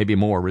 maybe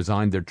more,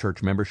 resigned their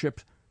church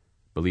memberships.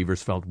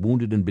 Believers felt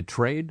wounded and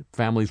betrayed.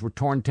 Families were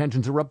torn.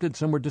 Tensions erupted.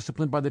 Some were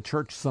disciplined by the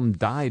church. Some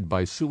died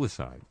by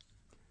suicide.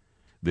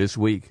 This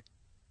week,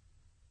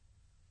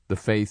 the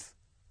faith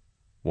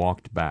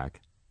walked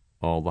back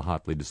all the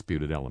hotly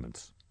disputed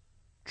elements.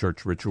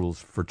 Church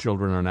rituals for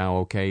children are now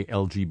okay.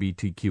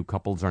 LGBTQ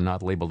couples are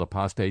not labeled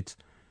apostates.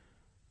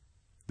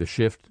 The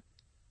shift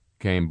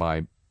came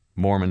by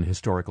Mormon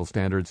historical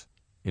standards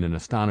in an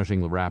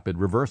astonishingly rapid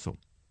reversal.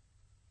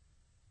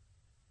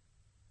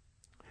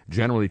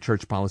 Generally,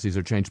 church policies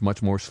are changed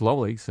much more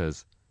slowly,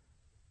 says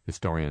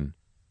historian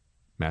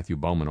Matthew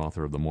Bowman,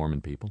 author of The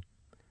Mormon People.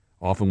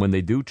 Often when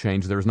they do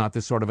change, there is not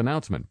this sort of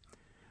announcement.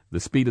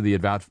 The speed of the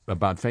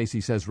about-face,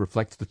 he says,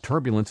 reflects the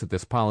turbulence that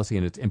this policy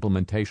and its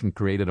implementation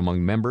created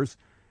among members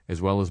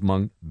as well as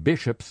among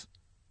bishops.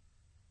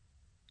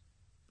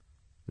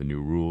 The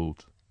new rules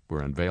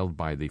were unveiled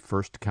by the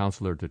first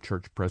counselor to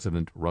church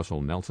president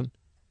Russell Nelson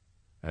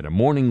at a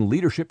morning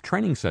leadership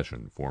training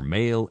session for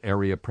male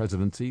area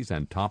presidencies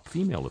and top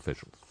female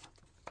officials.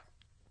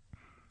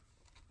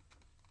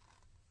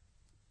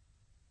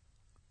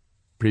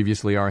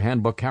 Previously, our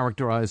handbook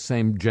characterized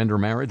same-gender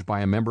marriage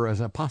by a member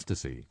as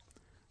apostasy.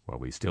 While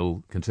we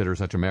still consider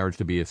such a marriage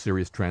to be a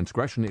serious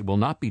transgression, it will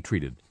not be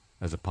treated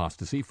as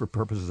apostasy for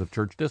purposes of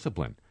church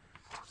discipline,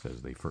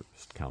 says the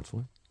first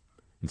counselor.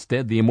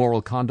 Instead, the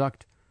immoral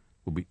conduct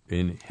will be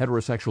in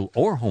heterosexual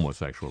or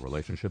homosexual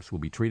relationships will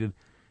be treated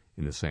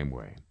in the same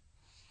way.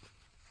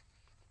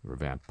 The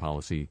revamped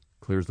policy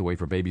clears the way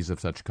for babies of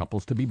such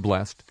couples to be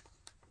blessed.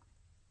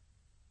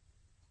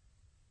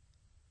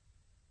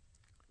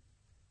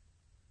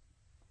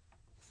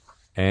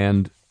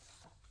 And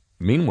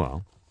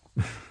meanwhile,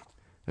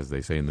 as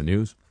they say in the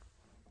news,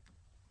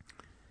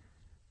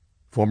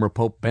 former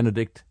Pope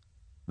Benedict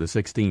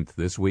XVI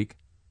this week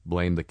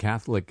blamed the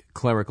Catholic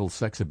clerical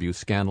sex abuse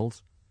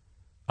scandals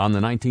on the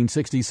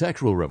 1960s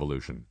sexual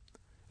revolution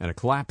and a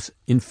collapse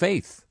in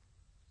faith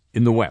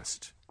in the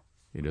West.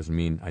 He doesn't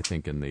mean, I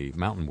think, in the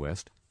Mountain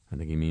West. I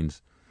think he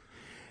means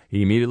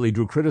he immediately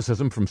drew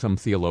criticism from some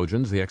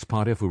theologians, the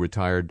ex-pontiff who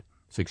retired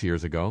 6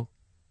 years ago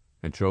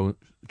and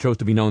chose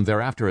to be known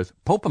thereafter as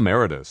Pope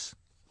Emeritus.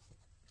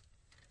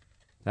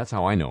 That's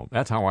how I know him.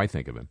 That's how I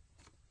think of him.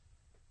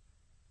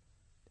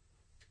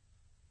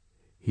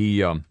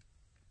 He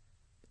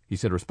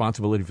said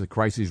responsibility for the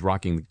crises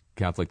rocking the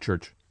Catholic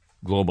Church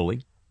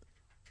globally.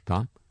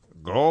 Tom?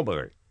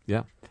 Globally.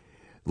 Yeah.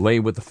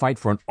 Lay with the fight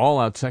for an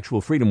all-out sexual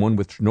freedom, one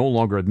which no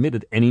longer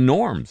admitted any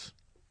norms.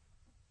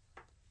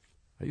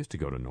 I used to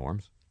go to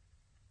norms.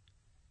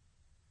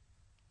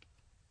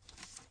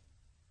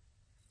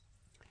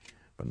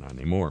 But not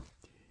anymore.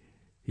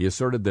 He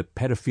asserted that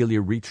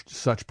pedophilia reached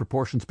such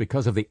proportions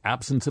because of the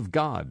absence of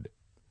God.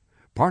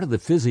 Part of the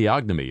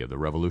physiognomy of the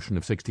Revolution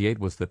of '68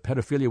 was that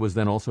pedophilia was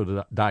then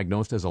also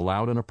diagnosed as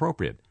allowed and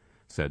appropriate,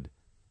 said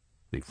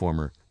the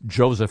former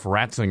Joseph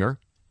Ratzinger.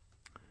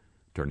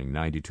 Turning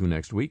 92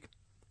 next week,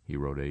 he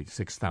wrote a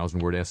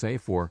 6,000-word essay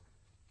for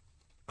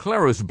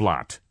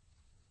Klerusblatt,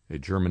 a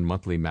German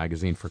monthly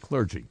magazine for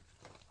clergy.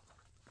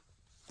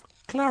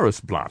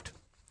 Klerusblatt.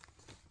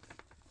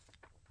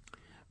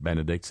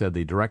 Benedict said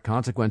the direct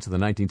consequence of the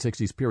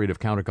 1960s period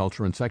of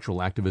counterculture and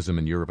sexual activism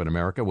in Europe and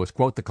America was,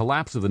 quote, the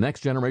collapse of the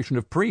next generation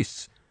of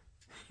priests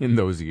in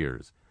those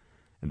years,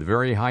 and the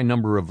very high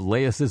number of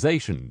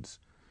laicizations,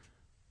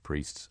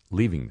 priests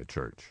leaving the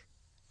church.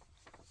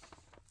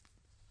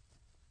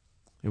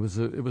 It was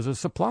a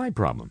supply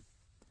problem.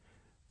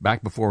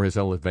 Back before his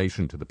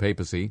elevation to the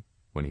papacy,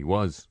 when he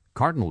was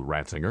Cardinal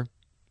Ratzinger,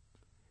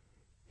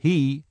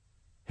 he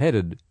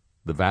headed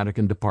the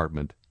Vatican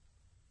department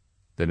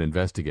that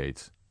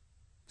investigates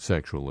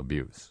sexual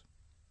abuse.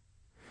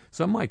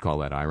 Some might call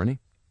that irony.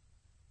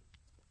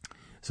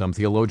 Some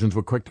theologians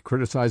were quick to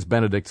criticize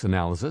Benedict's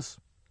analysis,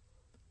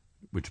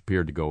 which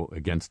appeared to go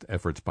against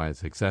efforts by his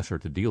successor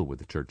to deal with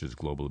the church's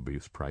global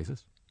abuse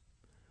crisis.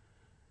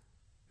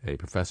 A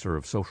professor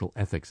of social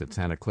ethics at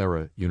Santa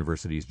Clara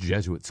University's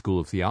Jesuit School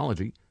of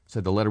Theology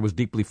said the letter was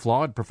deeply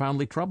flawed,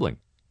 profoundly troubling.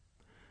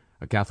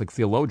 A Catholic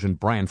theologian,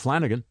 Brian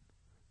Flanagan,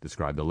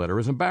 described the letter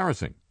as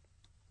embarrassing.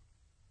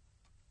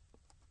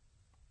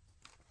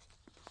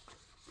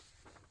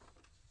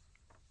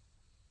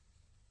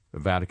 The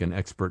Vatican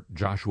expert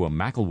Joshua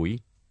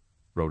McElwee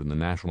wrote in the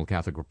National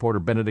Catholic Reporter,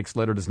 Benedict's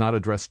letter does not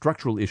address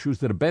structural issues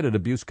that abetted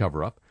abuse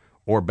cover-up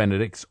or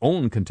Benedict's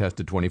own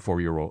contested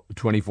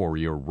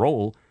 24-year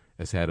role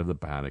as head of the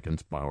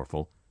Vatican's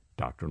powerful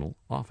doctrinal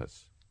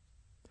office.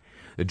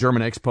 The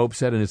German ex-pope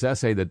said in his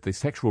essay that the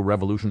sexual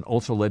revolution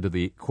also led to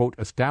the, quote,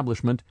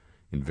 establishment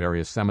in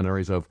various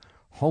seminaries of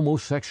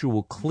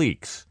homosexual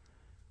cliques,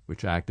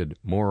 which acted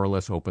more or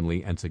less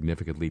openly and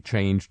significantly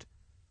changed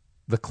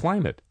the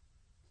climate,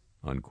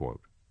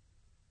 unquote.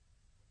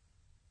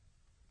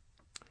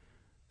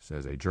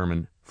 Says a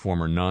German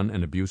former nun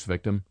and abuse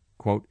victim,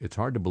 quote, it's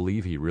hard to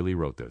believe he really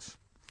wrote this,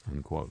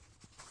 unquote.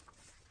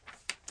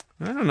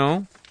 I don't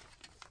know.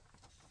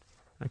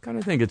 I kind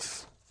of think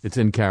it's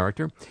in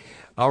character.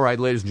 All right,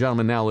 ladies and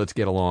gentlemen, now let's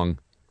get along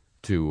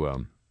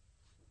to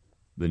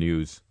the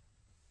news.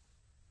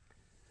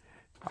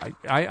 I'm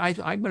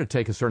going to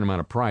take a certain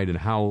amount of pride in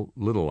how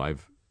little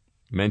I've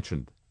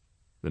mentioned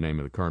the name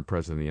of the current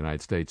president of the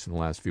United States in the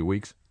last few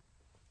weeks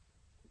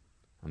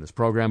on this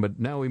program, but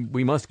now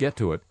we must get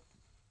to it.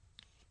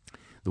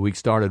 The week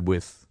started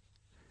with,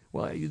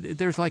 well,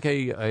 there's like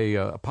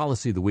a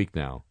policy of the week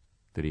now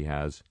that he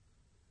has.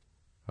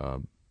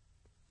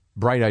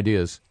 Bright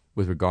ideas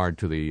with regard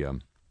to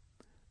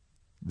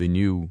the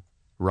new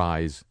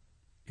rise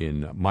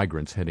in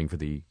migrants heading for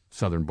the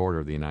southern border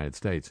of the United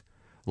States.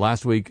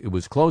 Last week, it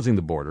was closing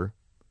the border.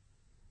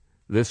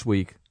 This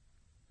week,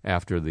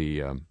 after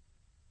the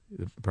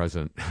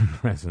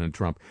President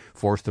Trump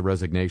forced the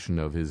resignation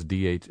of his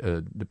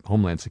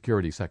Homeland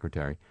Security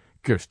Secretary,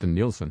 Kirstjen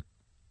Nielsen,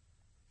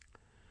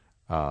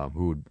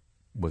 who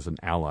was an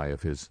ally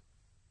of his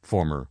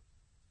former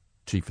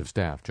Chief of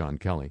Staff, John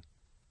Kelly,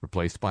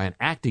 replaced by an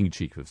acting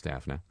Chief of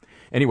Staff now.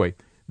 Anyway,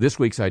 this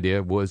week's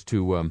idea was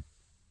to,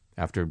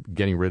 after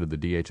getting rid of the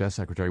DHS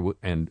Secretary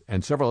and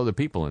several other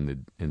people in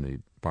the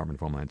Department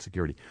of Homeland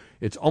Security,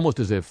 it's almost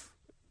as if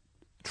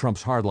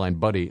Trump's hardline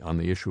buddy on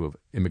the issue of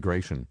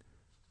immigration,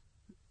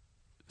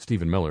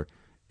 Stephen Miller,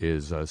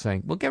 is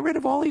saying, well, get rid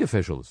of all the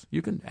officials.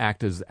 You can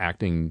act as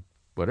acting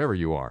whatever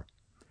you are,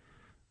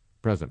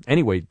 president.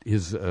 Anyway,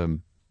 his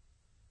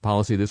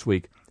policy this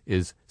week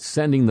is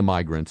sending the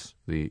migrants,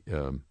 the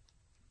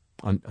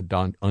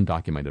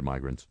undocumented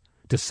migrants,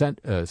 to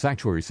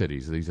sanctuary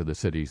cities. These are the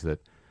cities that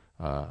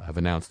have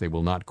announced they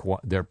will not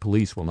their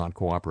police will not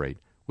cooperate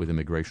with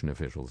immigration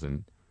officials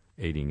in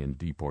aiding in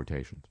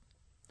deportations,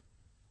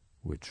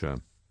 which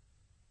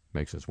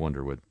makes us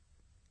wonder what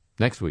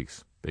next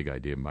week's big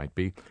idea might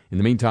be. In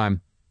the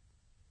meantime,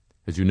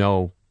 as you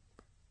know,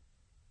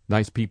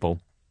 nice people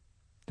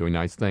doing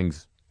nice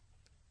things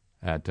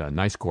at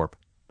Nice Corp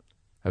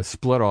have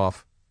split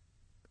off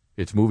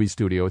its movie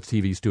studio, its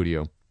TV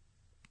studio,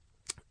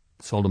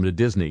 sold them to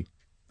Disney.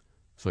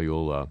 So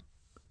you'll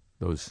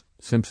those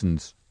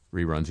Simpsons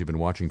reruns you've been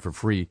watching for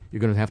free, you're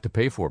going to have to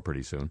pay for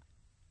pretty soon.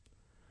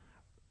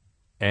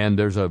 And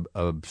there's a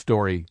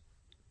story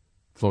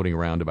floating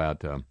around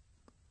about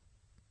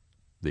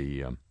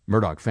the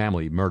Murdoch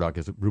family. Murdoch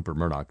is Rupert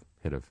Murdoch,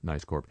 head of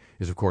Nice Corp,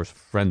 is of course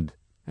friend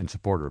and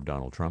supporter of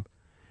Donald Trump.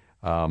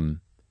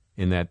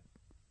 In that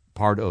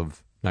part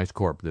of Nice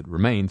Corp that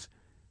remains,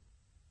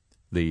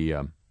 the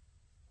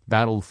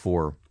battle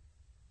for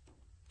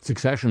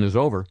succession is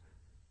over.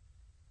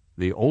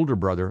 The older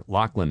brother,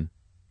 Lachlan,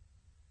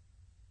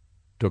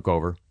 took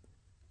over,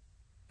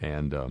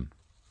 and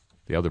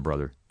the other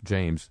brother,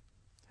 James,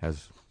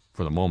 has,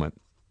 for the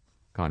moment,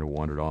 kind of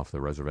wandered off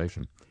the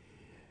reservation.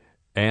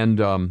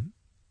 And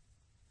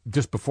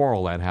just before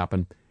all that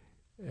happened,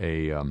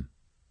 a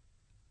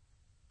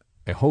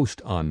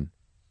host on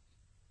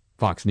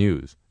Fox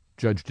News,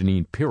 Judge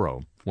Jeanine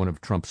Pirro, one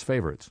of Trump's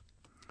favorites,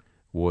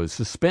 was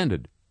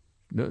suspended.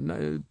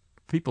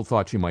 People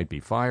thought she might be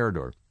fired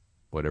or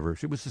whatever.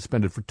 She was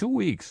suspended for 2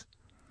 weeks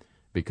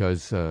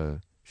because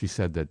she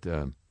said that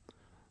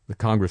the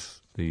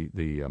Congress,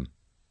 the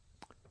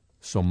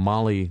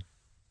Somali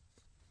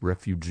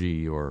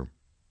refugee, or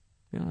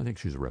I think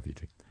she's a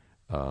refugee,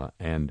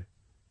 and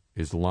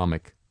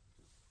Islamic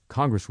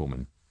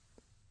congresswoman,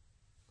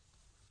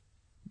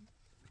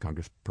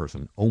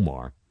 congressperson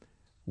Omar,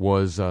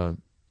 was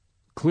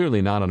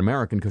clearly not an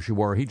American because she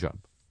wore a hijab.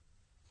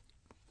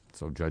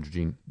 So Judge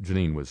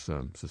Jeanine was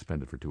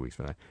suspended for 2 weeks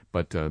for that.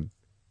 But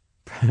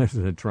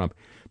President Trump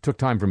took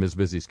time from his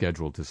busy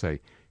schedule to say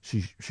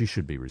she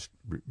should be,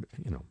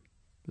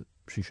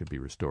 she should be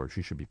restored.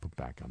 She should be put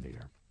back on the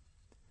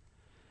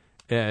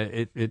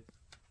air.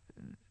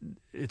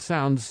 It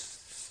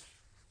sounds,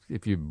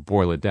 if you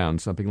boil it down,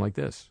 something like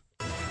this.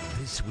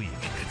 This week,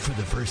 for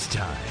the first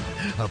time,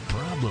 a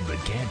problem that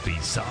can't be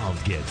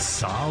solved gets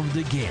solved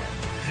again.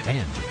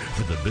 And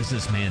for the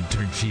businessman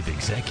turned chief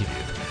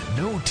executive,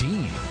 no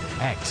team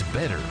acts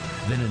better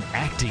than an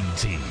acting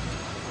team.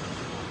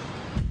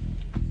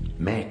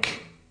 Mick.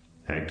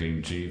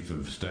 Acting Chief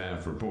of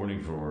Staff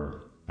reporting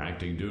for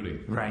acting duty.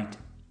 Right.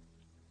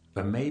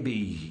 But maybe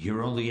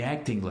you're only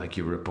acting like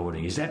you're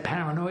reporting. Is that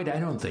paranoid? I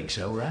don't think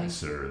so, right?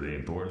 Sir, the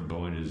important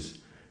point is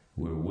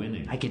we're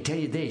winning. I can tell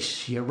you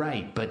this, you're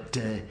right, but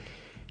the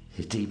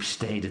deep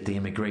state at the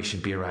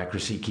immigration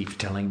bureaucracy keeps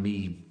telling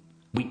me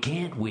we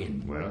can't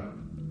win. Well,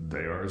 they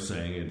are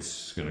saying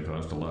it's going to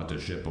cost a lot to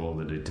ship all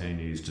the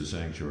detainees to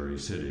sanctuary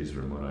cities,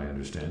 from what I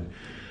understand,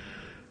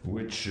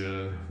 which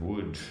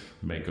would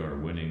make our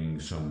winning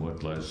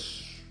somewhat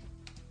less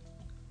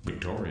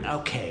victorious.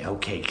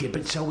 Okay,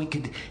 but so we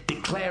could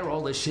declare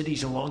all the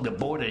cities along the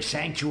border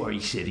sanctuary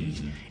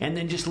cities and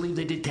then just leave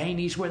the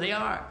detainees where they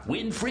are.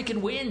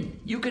 Win.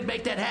 You could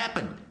make that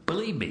happen.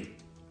 Believe me.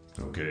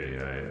 Okay,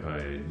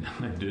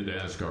 I did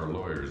ask our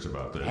lawyers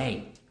about that.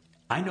 Hey,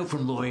 I know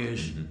from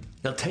lawyers,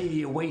 they'll tell you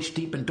you're waist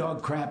deep in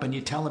dog crap and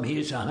you tell them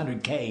here's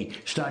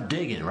 $100K, start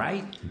digging,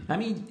 right? I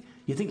mean,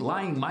 you think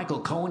lying Michael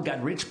Cohen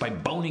got rich by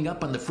boning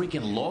up on the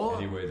freaking law?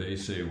 Anyway, they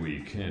say we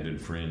can't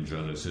infringe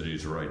on a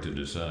city's right to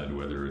decide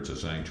whether it's a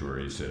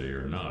sanctuary city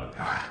or not.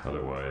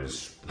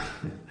 Otherwise,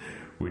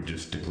 we'd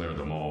just declare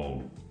them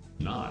all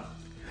not.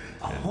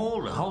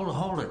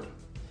 Hold it.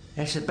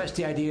 That's the best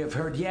idea I've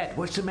heard yet.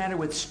 What's the matter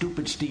with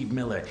stupid Steve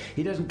Miller?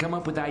 He doesn't come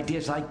up with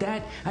ideas like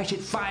that. I should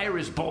fire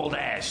his bald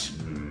ass.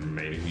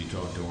 Maybe he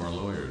talked to our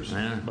lawyers.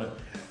 But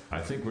I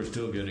think we're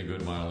still getting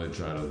good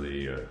mileage out of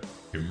the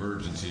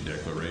emergency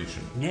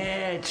declaration.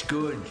 Yeah, it's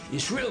good.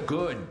 It's real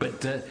good,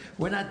 but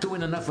we're not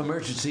doing enough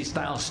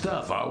emergency-style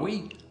stuff, are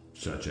we?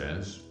 Such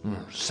as?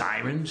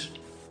 Sirens.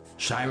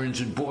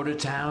 Sirens in border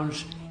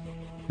towns.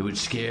 It would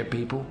scare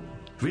people.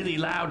 Really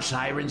loud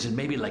sirens and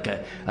maybe like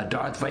a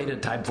Darth Vader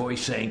type voice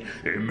saying,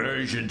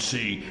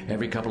 "Emergency,"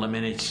 every couple of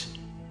minutes.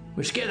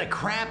 Would scare the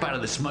crap out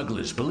of the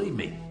smugglers, believe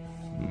me.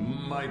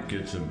 Might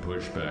get some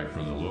pushback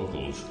from the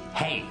locals.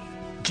 Hey,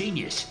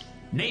 genius.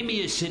 Name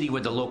me a city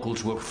where the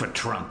locals were for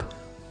Trump.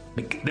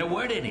 There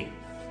weren't any.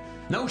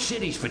 No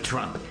cities for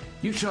Trump.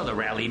 You saw the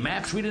rally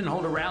maps. We didn't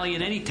hold a rally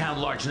in any town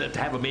large enough to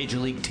have a major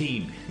league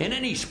team. In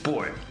any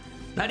sport.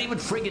 Not even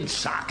friggin'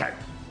 soccer.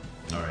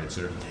 All right,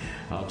 sir.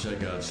 I'll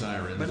check out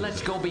sirens. But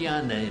let's go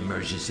beyond the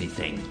emergency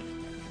thing.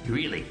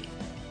 Really.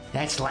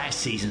 That's last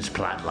season's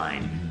plot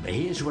line. But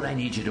here's what I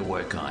need you to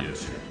work on. Yes,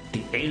 sir.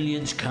 The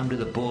aliens come to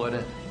the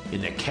border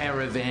in their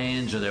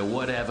caravans or their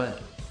whatever.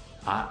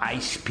 Our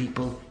ICE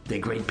people, they're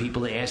great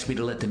people. They asked me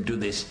to let them do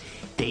this.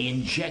 They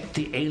inject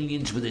the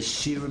aliens with a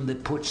serum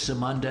that puts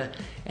them under,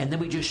 and then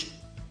we just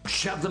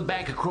shove them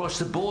back across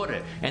the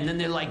border. And then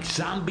they're like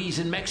zombies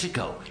in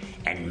Mexico.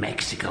 And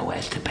Mexico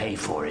has to pay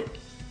for it.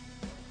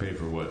 Pay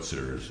for what,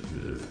 sir?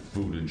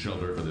 Food and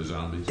shelter for the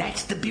zombies?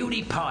 That's the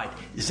beauty part.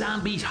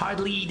 Zombies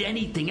hardly eat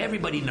anything.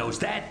 Everybody knows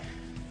that.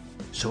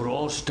 So it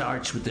all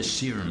starts with the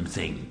serum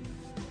thing.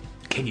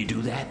 Can you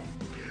do that?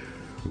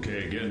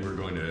 Okay, again, we're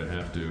going to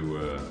have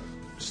to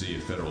see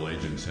if federal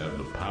agents have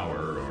the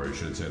power, or I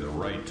should say the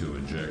right, to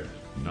inject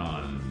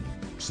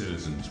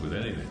non-citizens with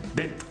anything.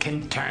 That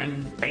can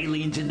turn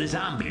aliens into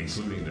zombies.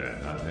 Including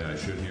that. I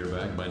should hear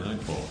back by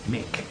nightfall.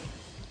 Mick,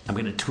 I'm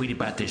going to tweet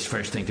about this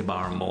first thing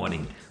tomorrow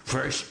morning.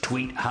 First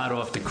tweet hot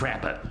off the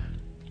crapper.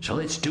 So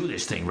let's do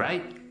this thing,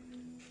 right?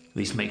 At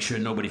least make sure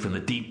nobody from the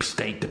Deep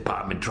State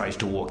Department tries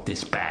to walk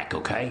this back,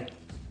 okay?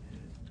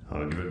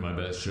 I'll give it my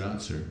best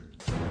shot, sir.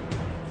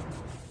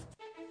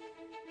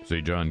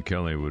 See, John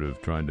Kelly would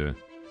have tried to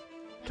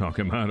talk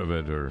him out of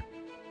it or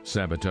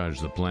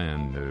sabotage the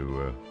plan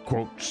to,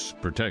 quotes,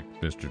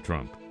 protect Mr.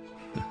 Trump.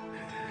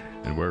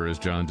 And where is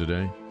John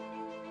today?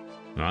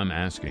 I'm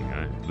asking.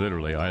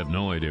 I have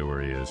no idea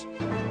where he is.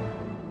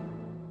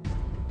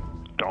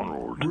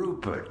 Donald.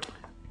 Rupert.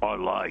 I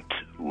liked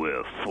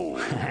we're full.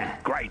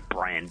 Great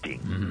branding.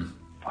 Mm-hmm.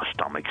 Our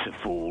stomachs are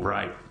full.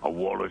 Right. Our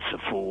wallets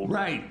are full.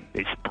 Right.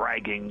 It's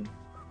bragging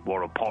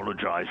while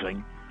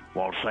apologizing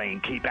while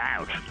saying keep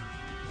out.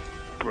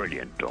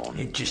 Brilliant, Don.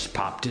 It just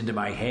popped into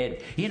my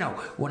head. You know,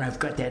 when I've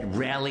got that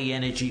rally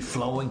energy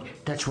flowing,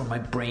 that's when my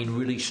brain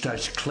really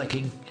starts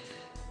clicking.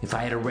 If I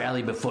had a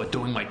rally before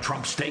doing my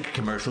Trump steak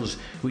commercials,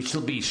 we'd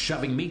still be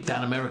shoving meat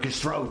down America's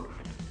throat.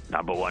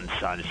 Number one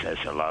son says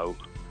hello.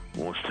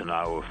 Wants to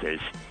know if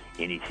there's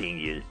anything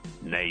you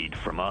need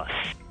from us.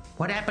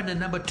 What happened to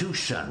number two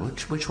son?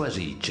 Which was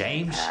he,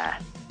 James?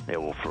 They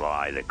will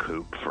fly the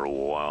coop for a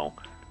while.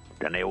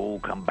 Then they all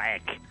come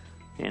back.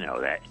 You know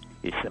that.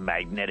 It's the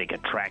magnetic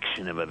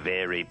attraction of a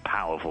very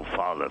powerful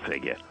father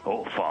figure.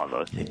 Or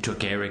father. It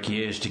took Eric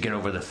years to get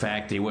over the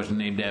fact he wasn't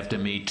named after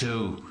me,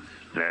 too.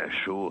 Yeah,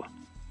 sure.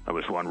 That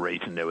was one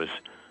reason there was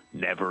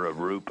never a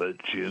Rupert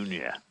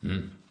Jr.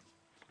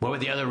 What were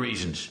the other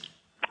reasons?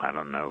 I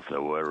don't know if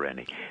there were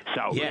any.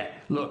 So yeah,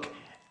 look,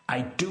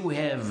 I do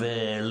have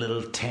a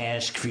little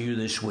task for you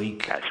this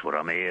week. That's what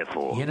I'm here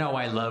for. You know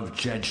I love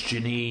Judge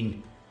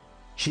Janine.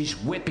 She's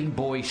whipping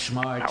boy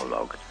smart. Oh,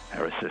 look,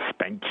 her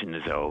suspension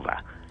is over.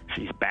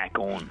 She's back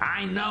on.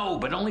 I know,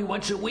 but only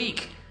once a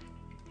week.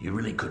 You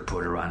really could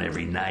put her on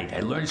every night. I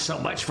learned so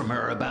much from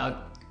her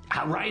about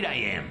how right I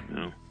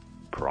am.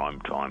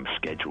 Prime time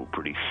schedule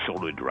pretty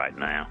solid right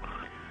now.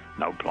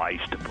 No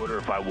place to put her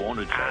if I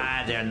wanted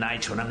to. There are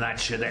nights when I'm not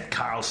sure that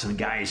Carlson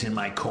guy is in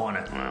my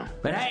corner.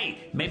 But hey,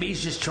 maybe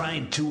he's just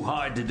trying too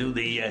hard to do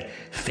the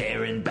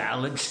fair and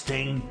balanced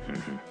thing.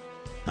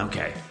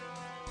 Okay.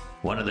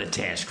 One other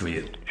task for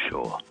you.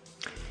 Sure.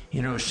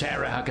 You know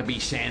Sarah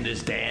Huckabee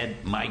Sanders' dad,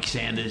 Mike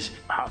Sanders?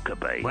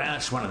 Huckabee? Well,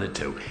 it's one of the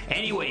two.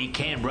 Anyway, he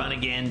can't run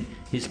again.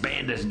 His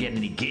band doesn't get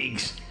any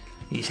gigs.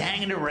 He's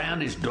hanging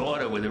around his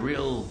daughter with a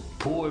real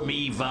poor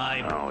me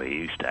vibe. Oh, he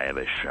used to have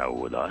a show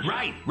with us.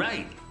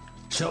 Right.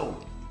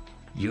 So,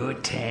 Your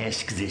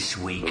task this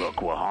week.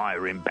 Look, we'll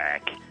hire him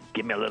back.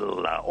 Give me a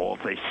little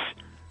office.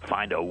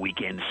 Find a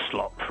weekend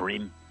slot for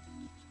him.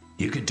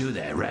 You could do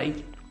that,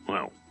 right?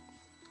 Well,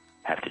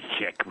 have to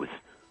check with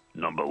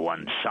number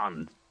one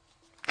son.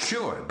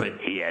 Sure, but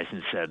he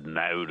hasn't said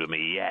no to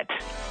me yet.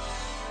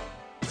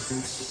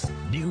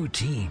 New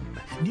team,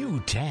 new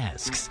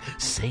tasks,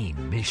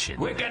 same mission.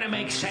 We're gonna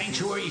make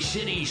sanctuary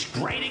cities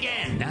great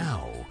again.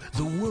 Now,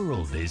 the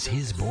world is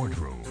his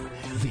boardroom.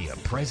 Via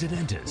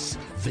Presidentus.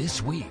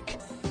 This week,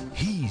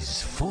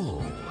 he's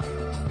full.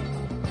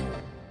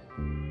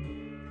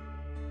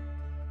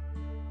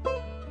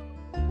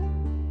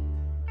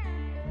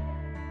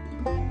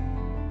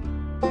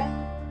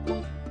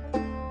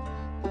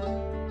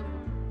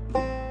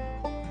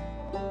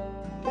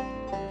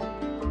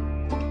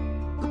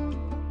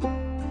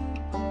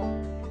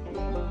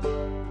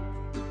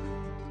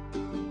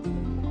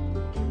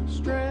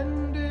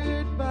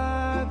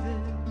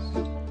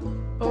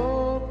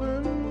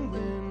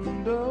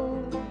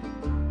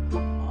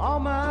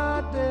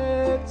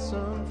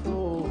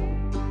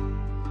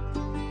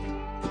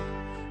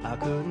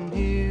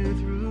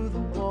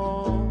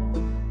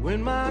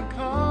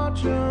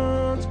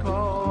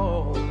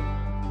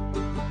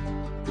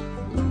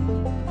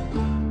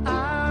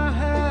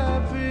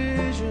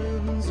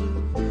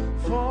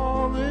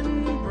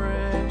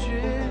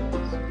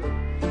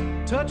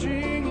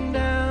 Touching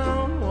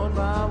down one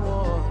by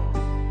one,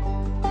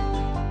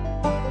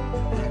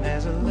 and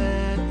as I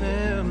let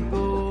them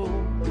go,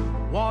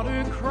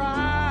 water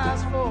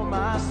cries for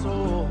my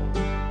soul,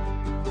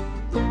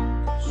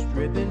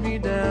 stripping me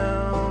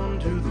down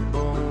to the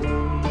bone.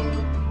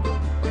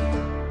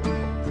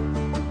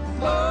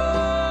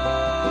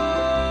 Oh,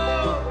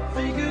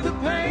 think of the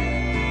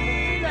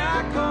pain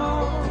I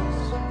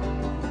cause,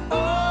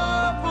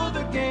 oh, for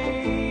the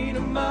gain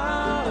of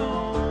my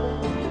own.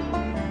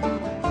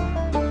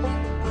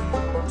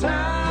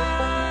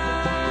 Time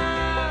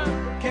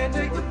can't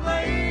take the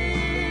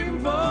blame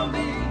for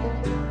me.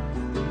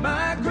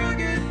 My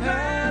crooked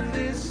path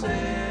is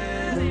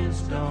set in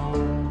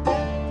stone.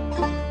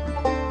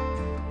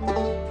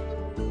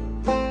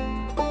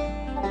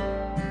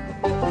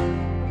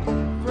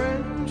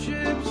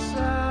 Friendships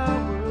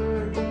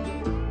soured,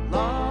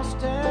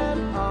 lost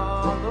and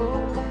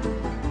hollow.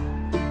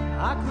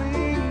 I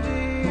cling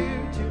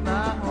dear to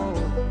my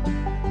home.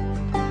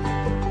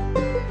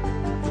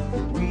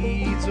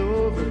 Weeds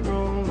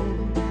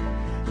overgrown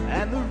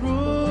and the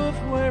roof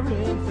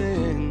wearing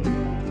thin.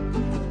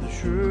 The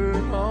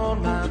shirt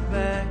on my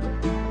back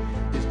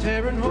is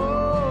tearing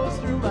holes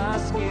through my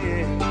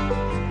skin.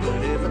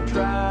 But if I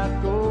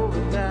tried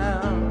going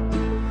down,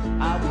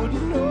 I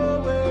wouldn't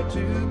know where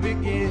to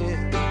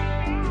begin.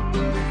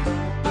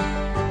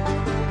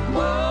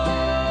 Oh,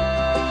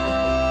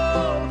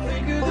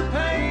 think of the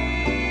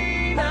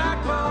pain I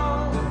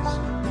cause,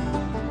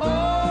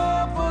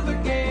 oh, for the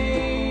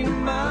gain of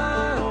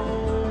my own.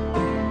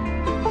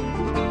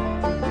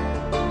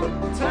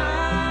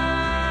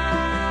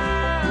 Time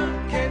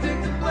can't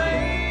take the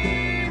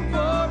blame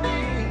for me.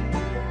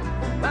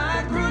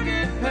 My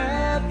crooked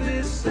path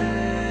is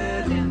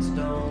set in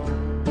stone.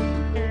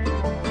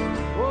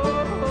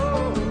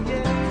 Oh,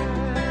 yeah.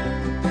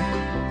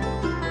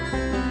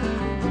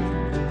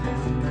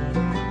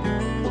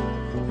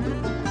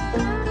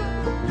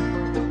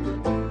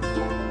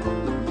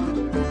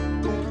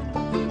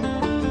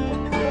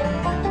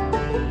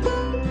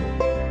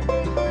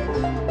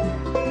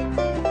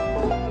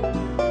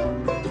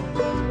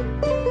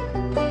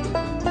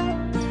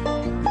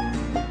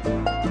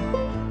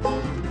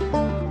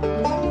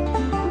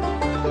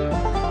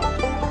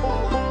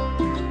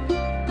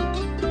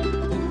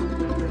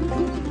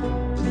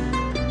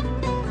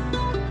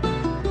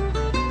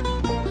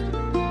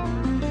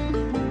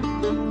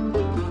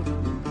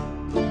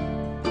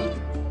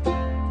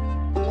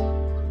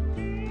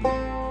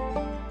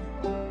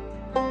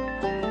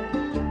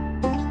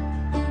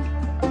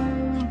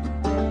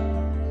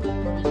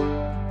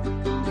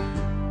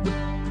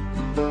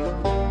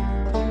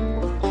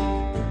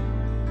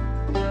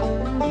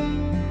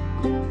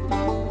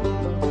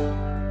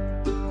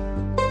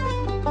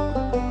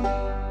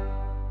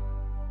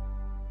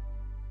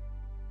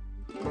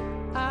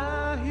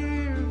 I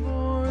hear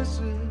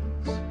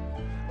voices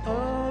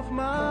of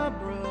my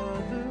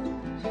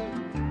brothers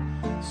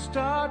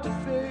start to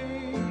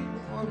fade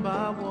one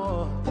by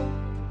one,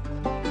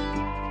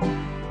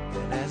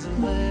 and as I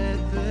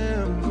let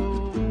them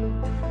go,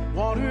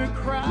 water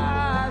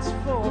cries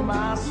for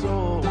my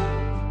soul,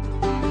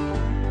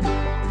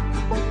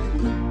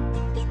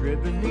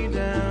 stripping me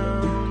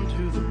down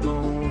to the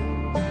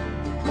bone,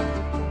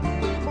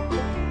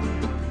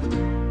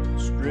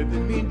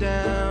 stripping me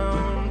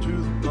down to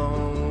the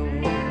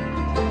bone,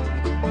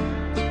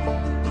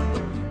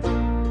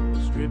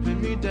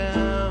 stripping me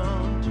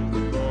down to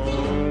the bone.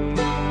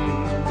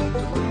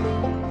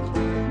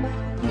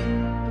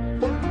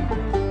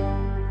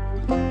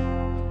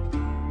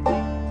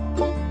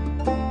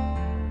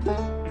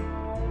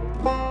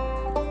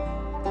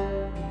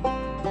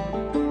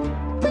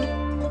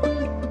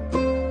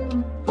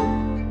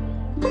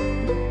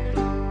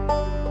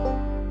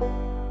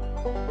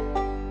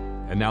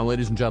 And now,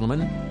 ladies and gentlemen,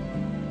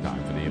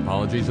 time for the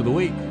apologies of the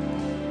week.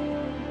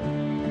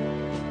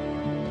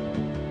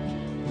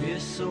 We're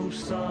so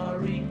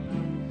sorry.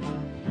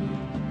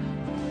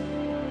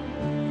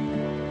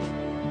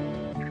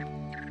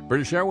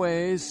 British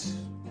Airways.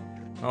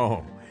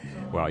 Oh,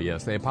 well,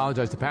 yes, they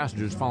apologized to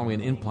passengers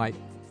following an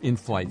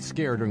in-flight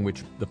scare during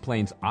which the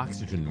plane's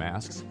oxygen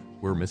masks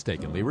were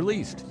mistakenly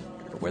released.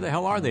 But where the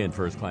hell are they in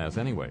first class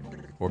anyway?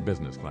 Or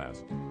business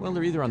class? Well,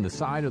 they're either on the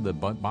side or the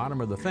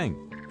bottom of the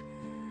thing.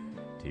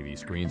 TV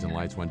screens and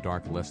lights went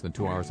dark less than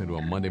 2 hours into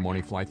a Monday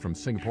morning flight from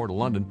Singapore to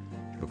London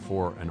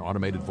before an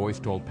automated voice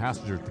told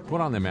passengers to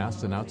put on their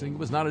masks, announcing it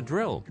was not a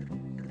drill.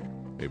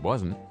 It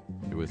wasn't.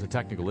 It was a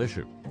technical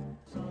issue.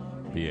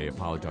 BA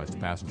apologized to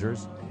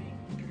passengers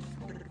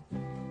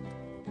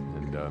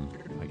and,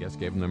 I guess,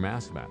 gave them their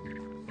masks back.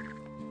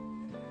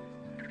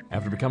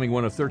 After becoming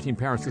one of 13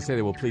 parents to say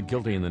they will plead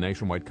guilty in the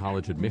nationwide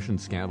college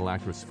admissions scandal,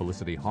 actress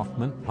Felicity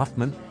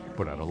Huffman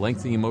put out a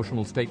lengthy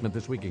emotional statement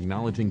this week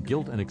acknowledging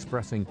guilt and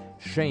expressing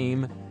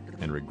shame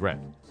and regret.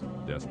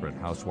 Desperate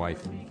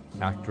Housewives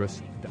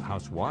actress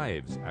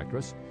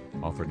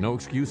offered no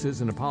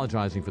excuses in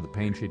apologizing for the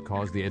pain she'd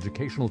caused the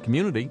educational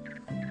community.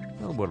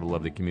 Oh, what a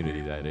lovely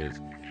community that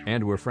is. And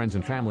to her friends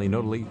and family,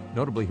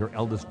 notably her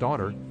eldest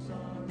daughter,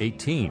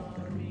 18.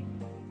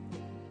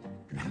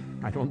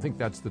 I don't think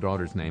that's the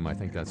daughter's name. I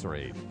think that's her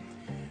age.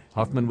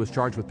 Huffman was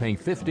charged with paying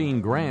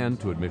 $15,000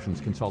 to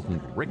admissions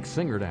consultant Rick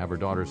Singer to have her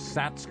daughter's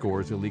SAT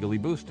scores illegally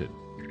boosted.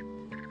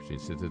 She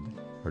insisted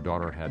her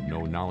daughter had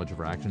no knowledge of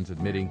her actions,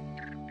 admitting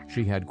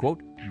she had,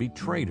 quote,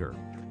 betrayed her.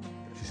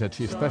 She said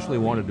she especially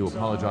wanted to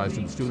apologize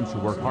to the students who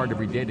work hard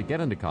every day to get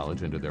into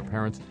college and to their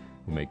parents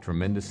who make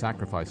tremendous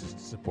sacrifices to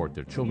support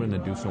their children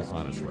and do so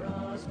honestly.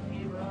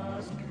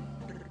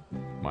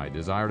 My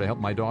desire to help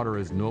my daughter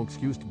is no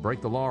excuse to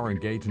break the law or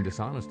engage in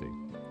dishonesty,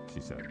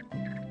 she said.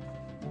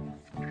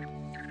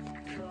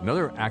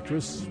 Another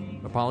actress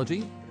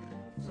apology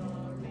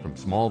from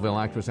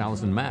Smallville actress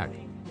Allison Mack.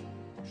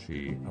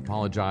 She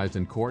apologized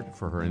in court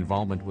for her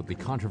involvement with the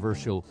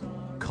controversial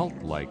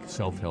cult-like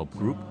self-help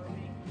group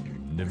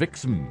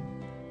Nivixum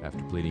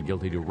after pleading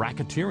guilty to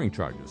racketeering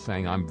charges,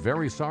 saying, "I'm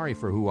very sorry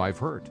for who I've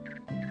hurt."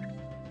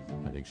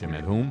 I think she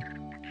meant whom,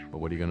 but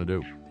what are you going to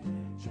do?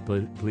 She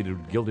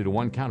pleaded guilty to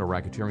one count of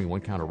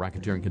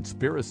racketeering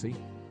conspiracy.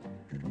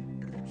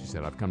 She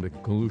said, "I've come to the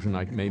conclusion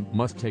I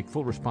must take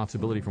full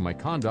responsibility for my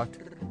conduct.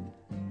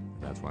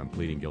 That's why I'm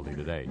pleading guilty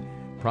today."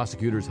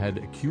 Prosecutors had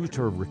accused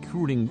her of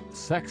recruiting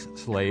sex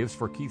slaves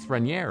for Keith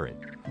Raniere,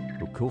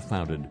 who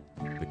co-founded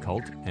the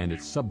cult and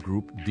its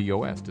subgroup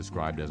DOS,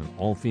 described as an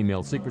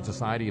all-female secret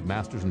society of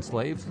masters and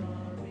slaves,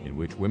 in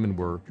which women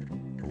were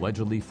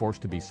allegedly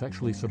forced to be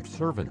sexually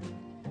subservient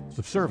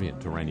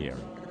to Raniere.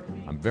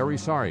 "I'm very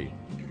sorry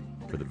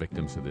for the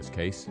victims of this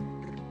case,"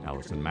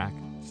 Allison Mack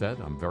said.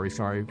 "I'm very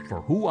sorry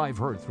for who I've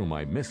hurt through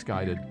my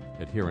misguided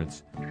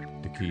adherence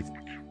to Keith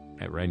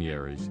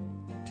Raniere's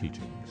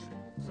teachings."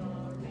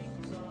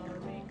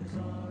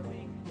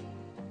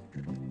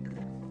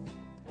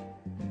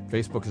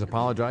 Facebook has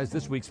apologized.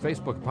 This week's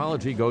Facebook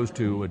apology goes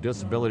to a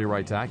disability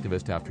rights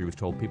activist after he was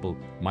told people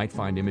might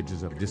find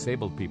images of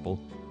disabled people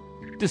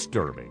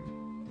disturbing.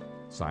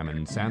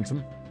 Simon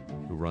Sansom,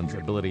 who runs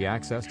Ability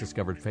Access,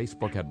 discovered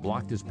Facebook had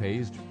blocked his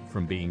page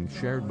from being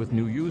shared with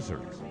new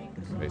users.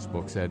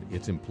 Facebook said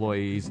its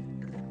employees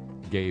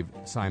gave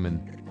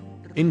Simon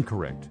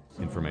incorrect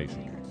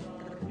information.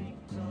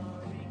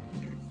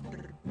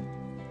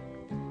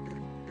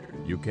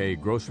 UK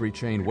grocery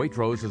chain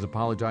Waitrose has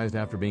apologized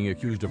after being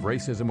accused of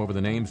racism over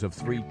the names of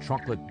 3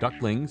 chocolate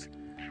ducklings.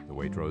 The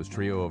Waitrose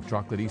trio of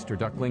chocolate Easter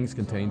ducklings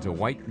contains a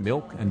white,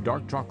 milk, and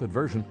dark chocolate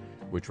version,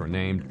 which were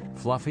named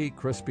Fluffy,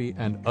 Crispy,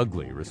 and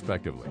Ugly,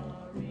 respectively.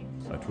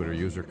 A Twitter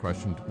user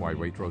questioned why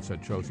Waitrose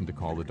had chosen to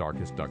call the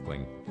darkest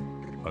duckling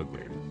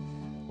Ugly.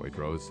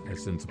 Waitrose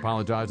has since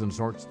apologized in a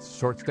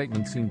short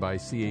statement seen by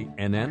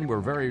CNN. "We're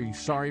very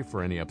sorry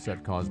for any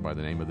upset caused by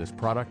the name of this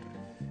product.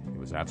 It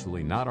was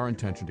absolutely not our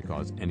intention to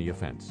cause any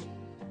offense.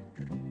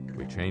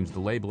 We changed the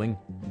labeling,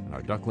 and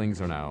our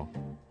ducklings are now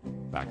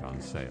back on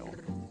sale."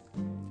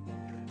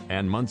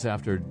 And months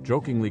after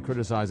jokingly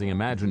criticizing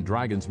Imagine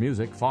Dragons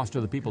music, Foster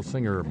the People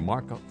singer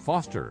Mark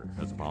Foster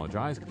has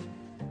apologized.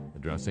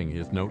 Addressing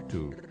his note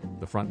to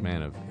the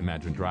frontman of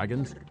Imagine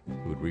Dragons,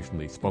 who had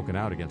recently spoken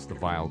out against the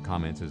vile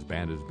comments his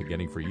band has been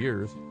getting for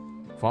years,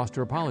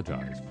 Foster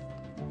apologized.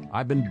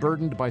 "I've been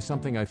burdened by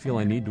something I feel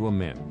I need to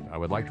amend. I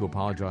would like to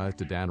apologize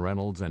to Dan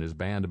Reynolds and his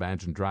band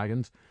Imagine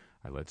Dragons.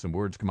 I let some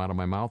words come out of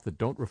my mouth that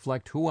don't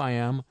reflect who I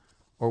am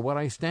or what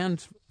I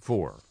stand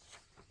for,"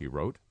 he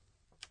wrote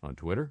on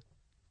Twitter.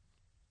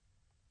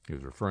 He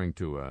was referring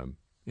to an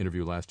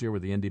interview last year where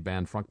the indie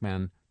band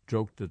frontman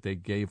joked that they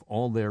gave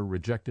all their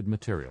rejected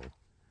material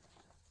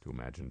to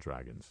Imagine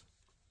Dragons.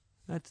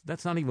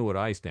 That's not even what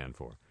I stand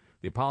for.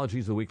 The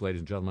apologies of the week, ladies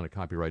and gentlemen, a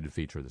copyrighted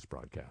feature of this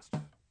broadcast.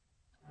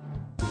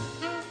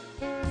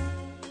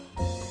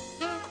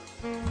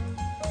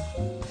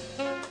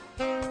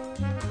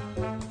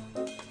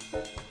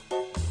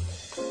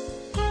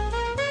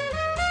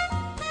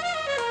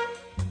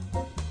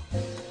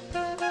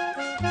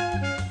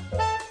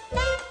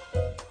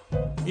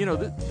 You know,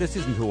 this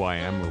isn't who I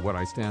am or what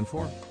I stand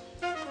for.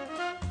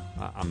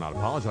 I'm not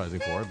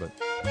apologizing for it, but...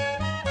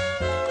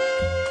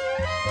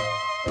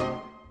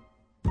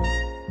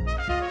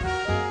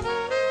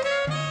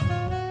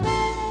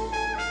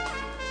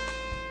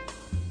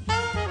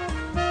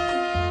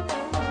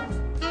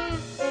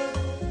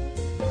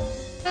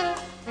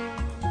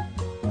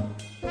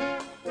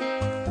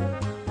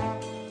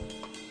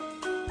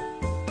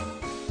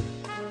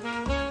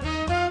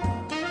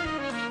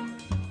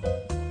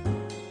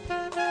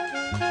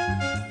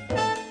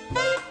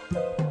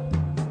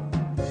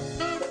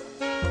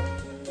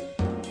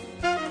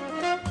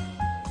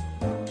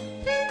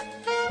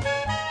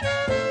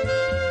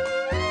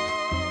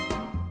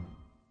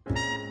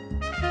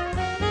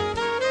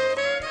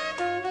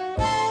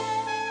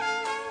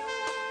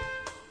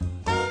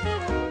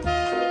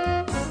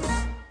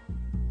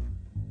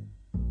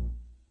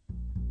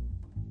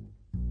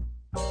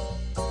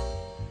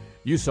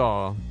 You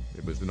saw,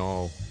 it was in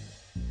all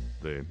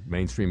the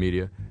mainstream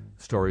media,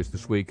 stories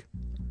this week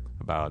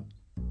about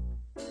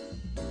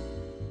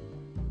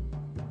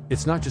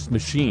it's not just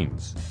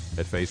machines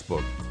at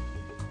Facebook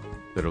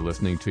that are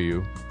listening to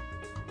you,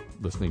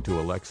 listening to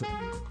Alexa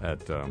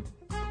at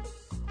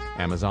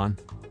Amazon.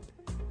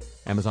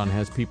 Amazon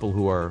has people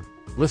who are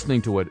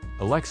listening to what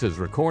Alexa's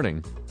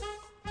recording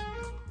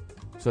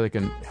so they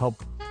can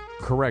help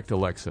correct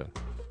Alexa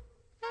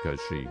because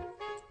she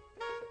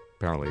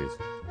apparently is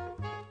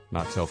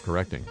not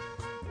self-correcting.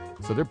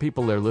 So there are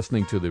people there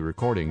listening to the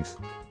recordings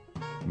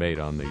made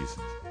on these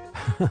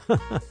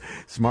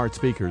smart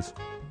speakers.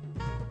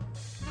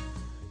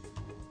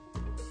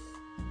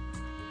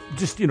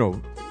 Just, you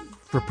know,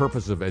 for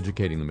purpose of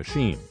educating the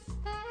machine.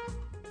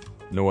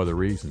 No other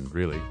reason,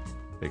 really,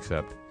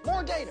 except...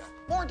 More data!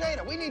 More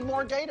data! We need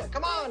more data!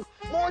 Come on!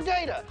 More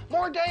data!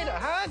 More data,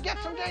 huh? Get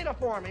some data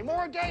for me!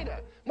 More data!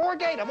 More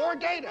data! More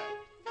data!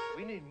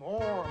 We need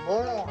more!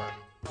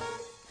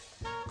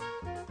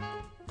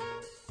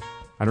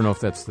 I don't know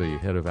if that's the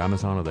head of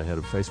Amazon or the head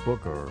of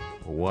Facebook or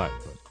what,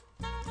 but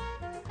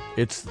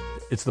it's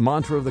the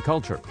mantra of the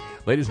culture.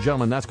 Ladies and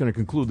gentlemen, that's going to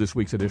conclude this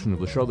week's edition of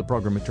the show. The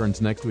program returns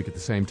next week at the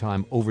same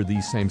time over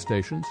these same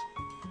stations.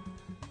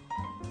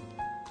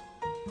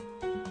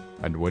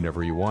 And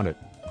whenever you want it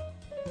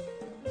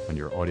on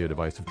your audio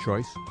device of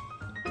choice.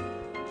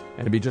 And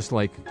it'd be just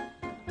like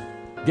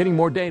getting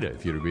more data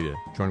if you'd agree to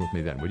join with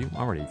me then, would you?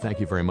 Alrighty, thank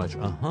you very much.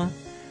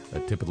 A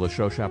tip of the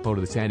show, chapeau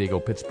to the San Diego,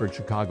 Pittsburgh,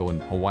 Chicago, and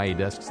Hawaii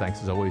desks.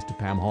 Thanks as always to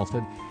Pam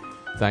Halstead.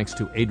 Thanks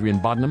to Adrian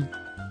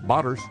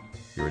Bodders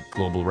here at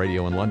Global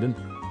Radio in London,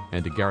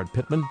 and to Garrett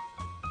Pittman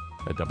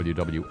at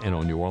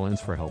WWNO New Orleans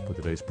for help with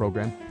today's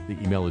program.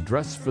 The email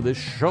address for this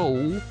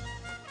show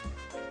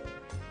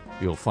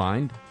you'll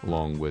find,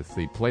 along with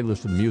the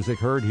playlist of the music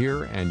heard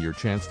here and your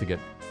chance to get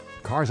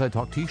Cars I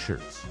Talk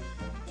t-shirts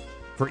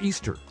for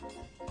Easter.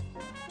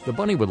 The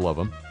bunny would love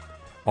them.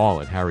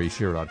 All at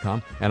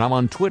harryshearer.com, and I'm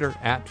on Twitter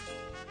at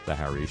the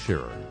Harry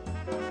Shearer.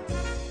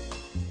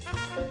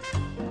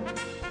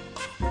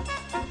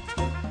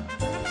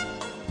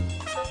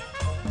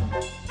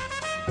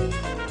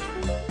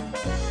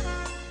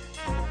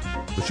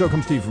 The show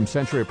comes to you from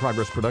Century of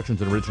Progress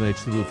Productions and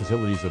originates through the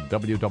facilities of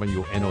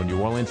WWNO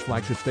New Orleans,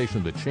 flagship station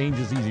of the Change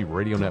is Easy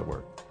radio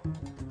network.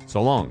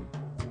 So long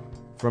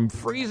from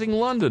freezing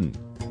London.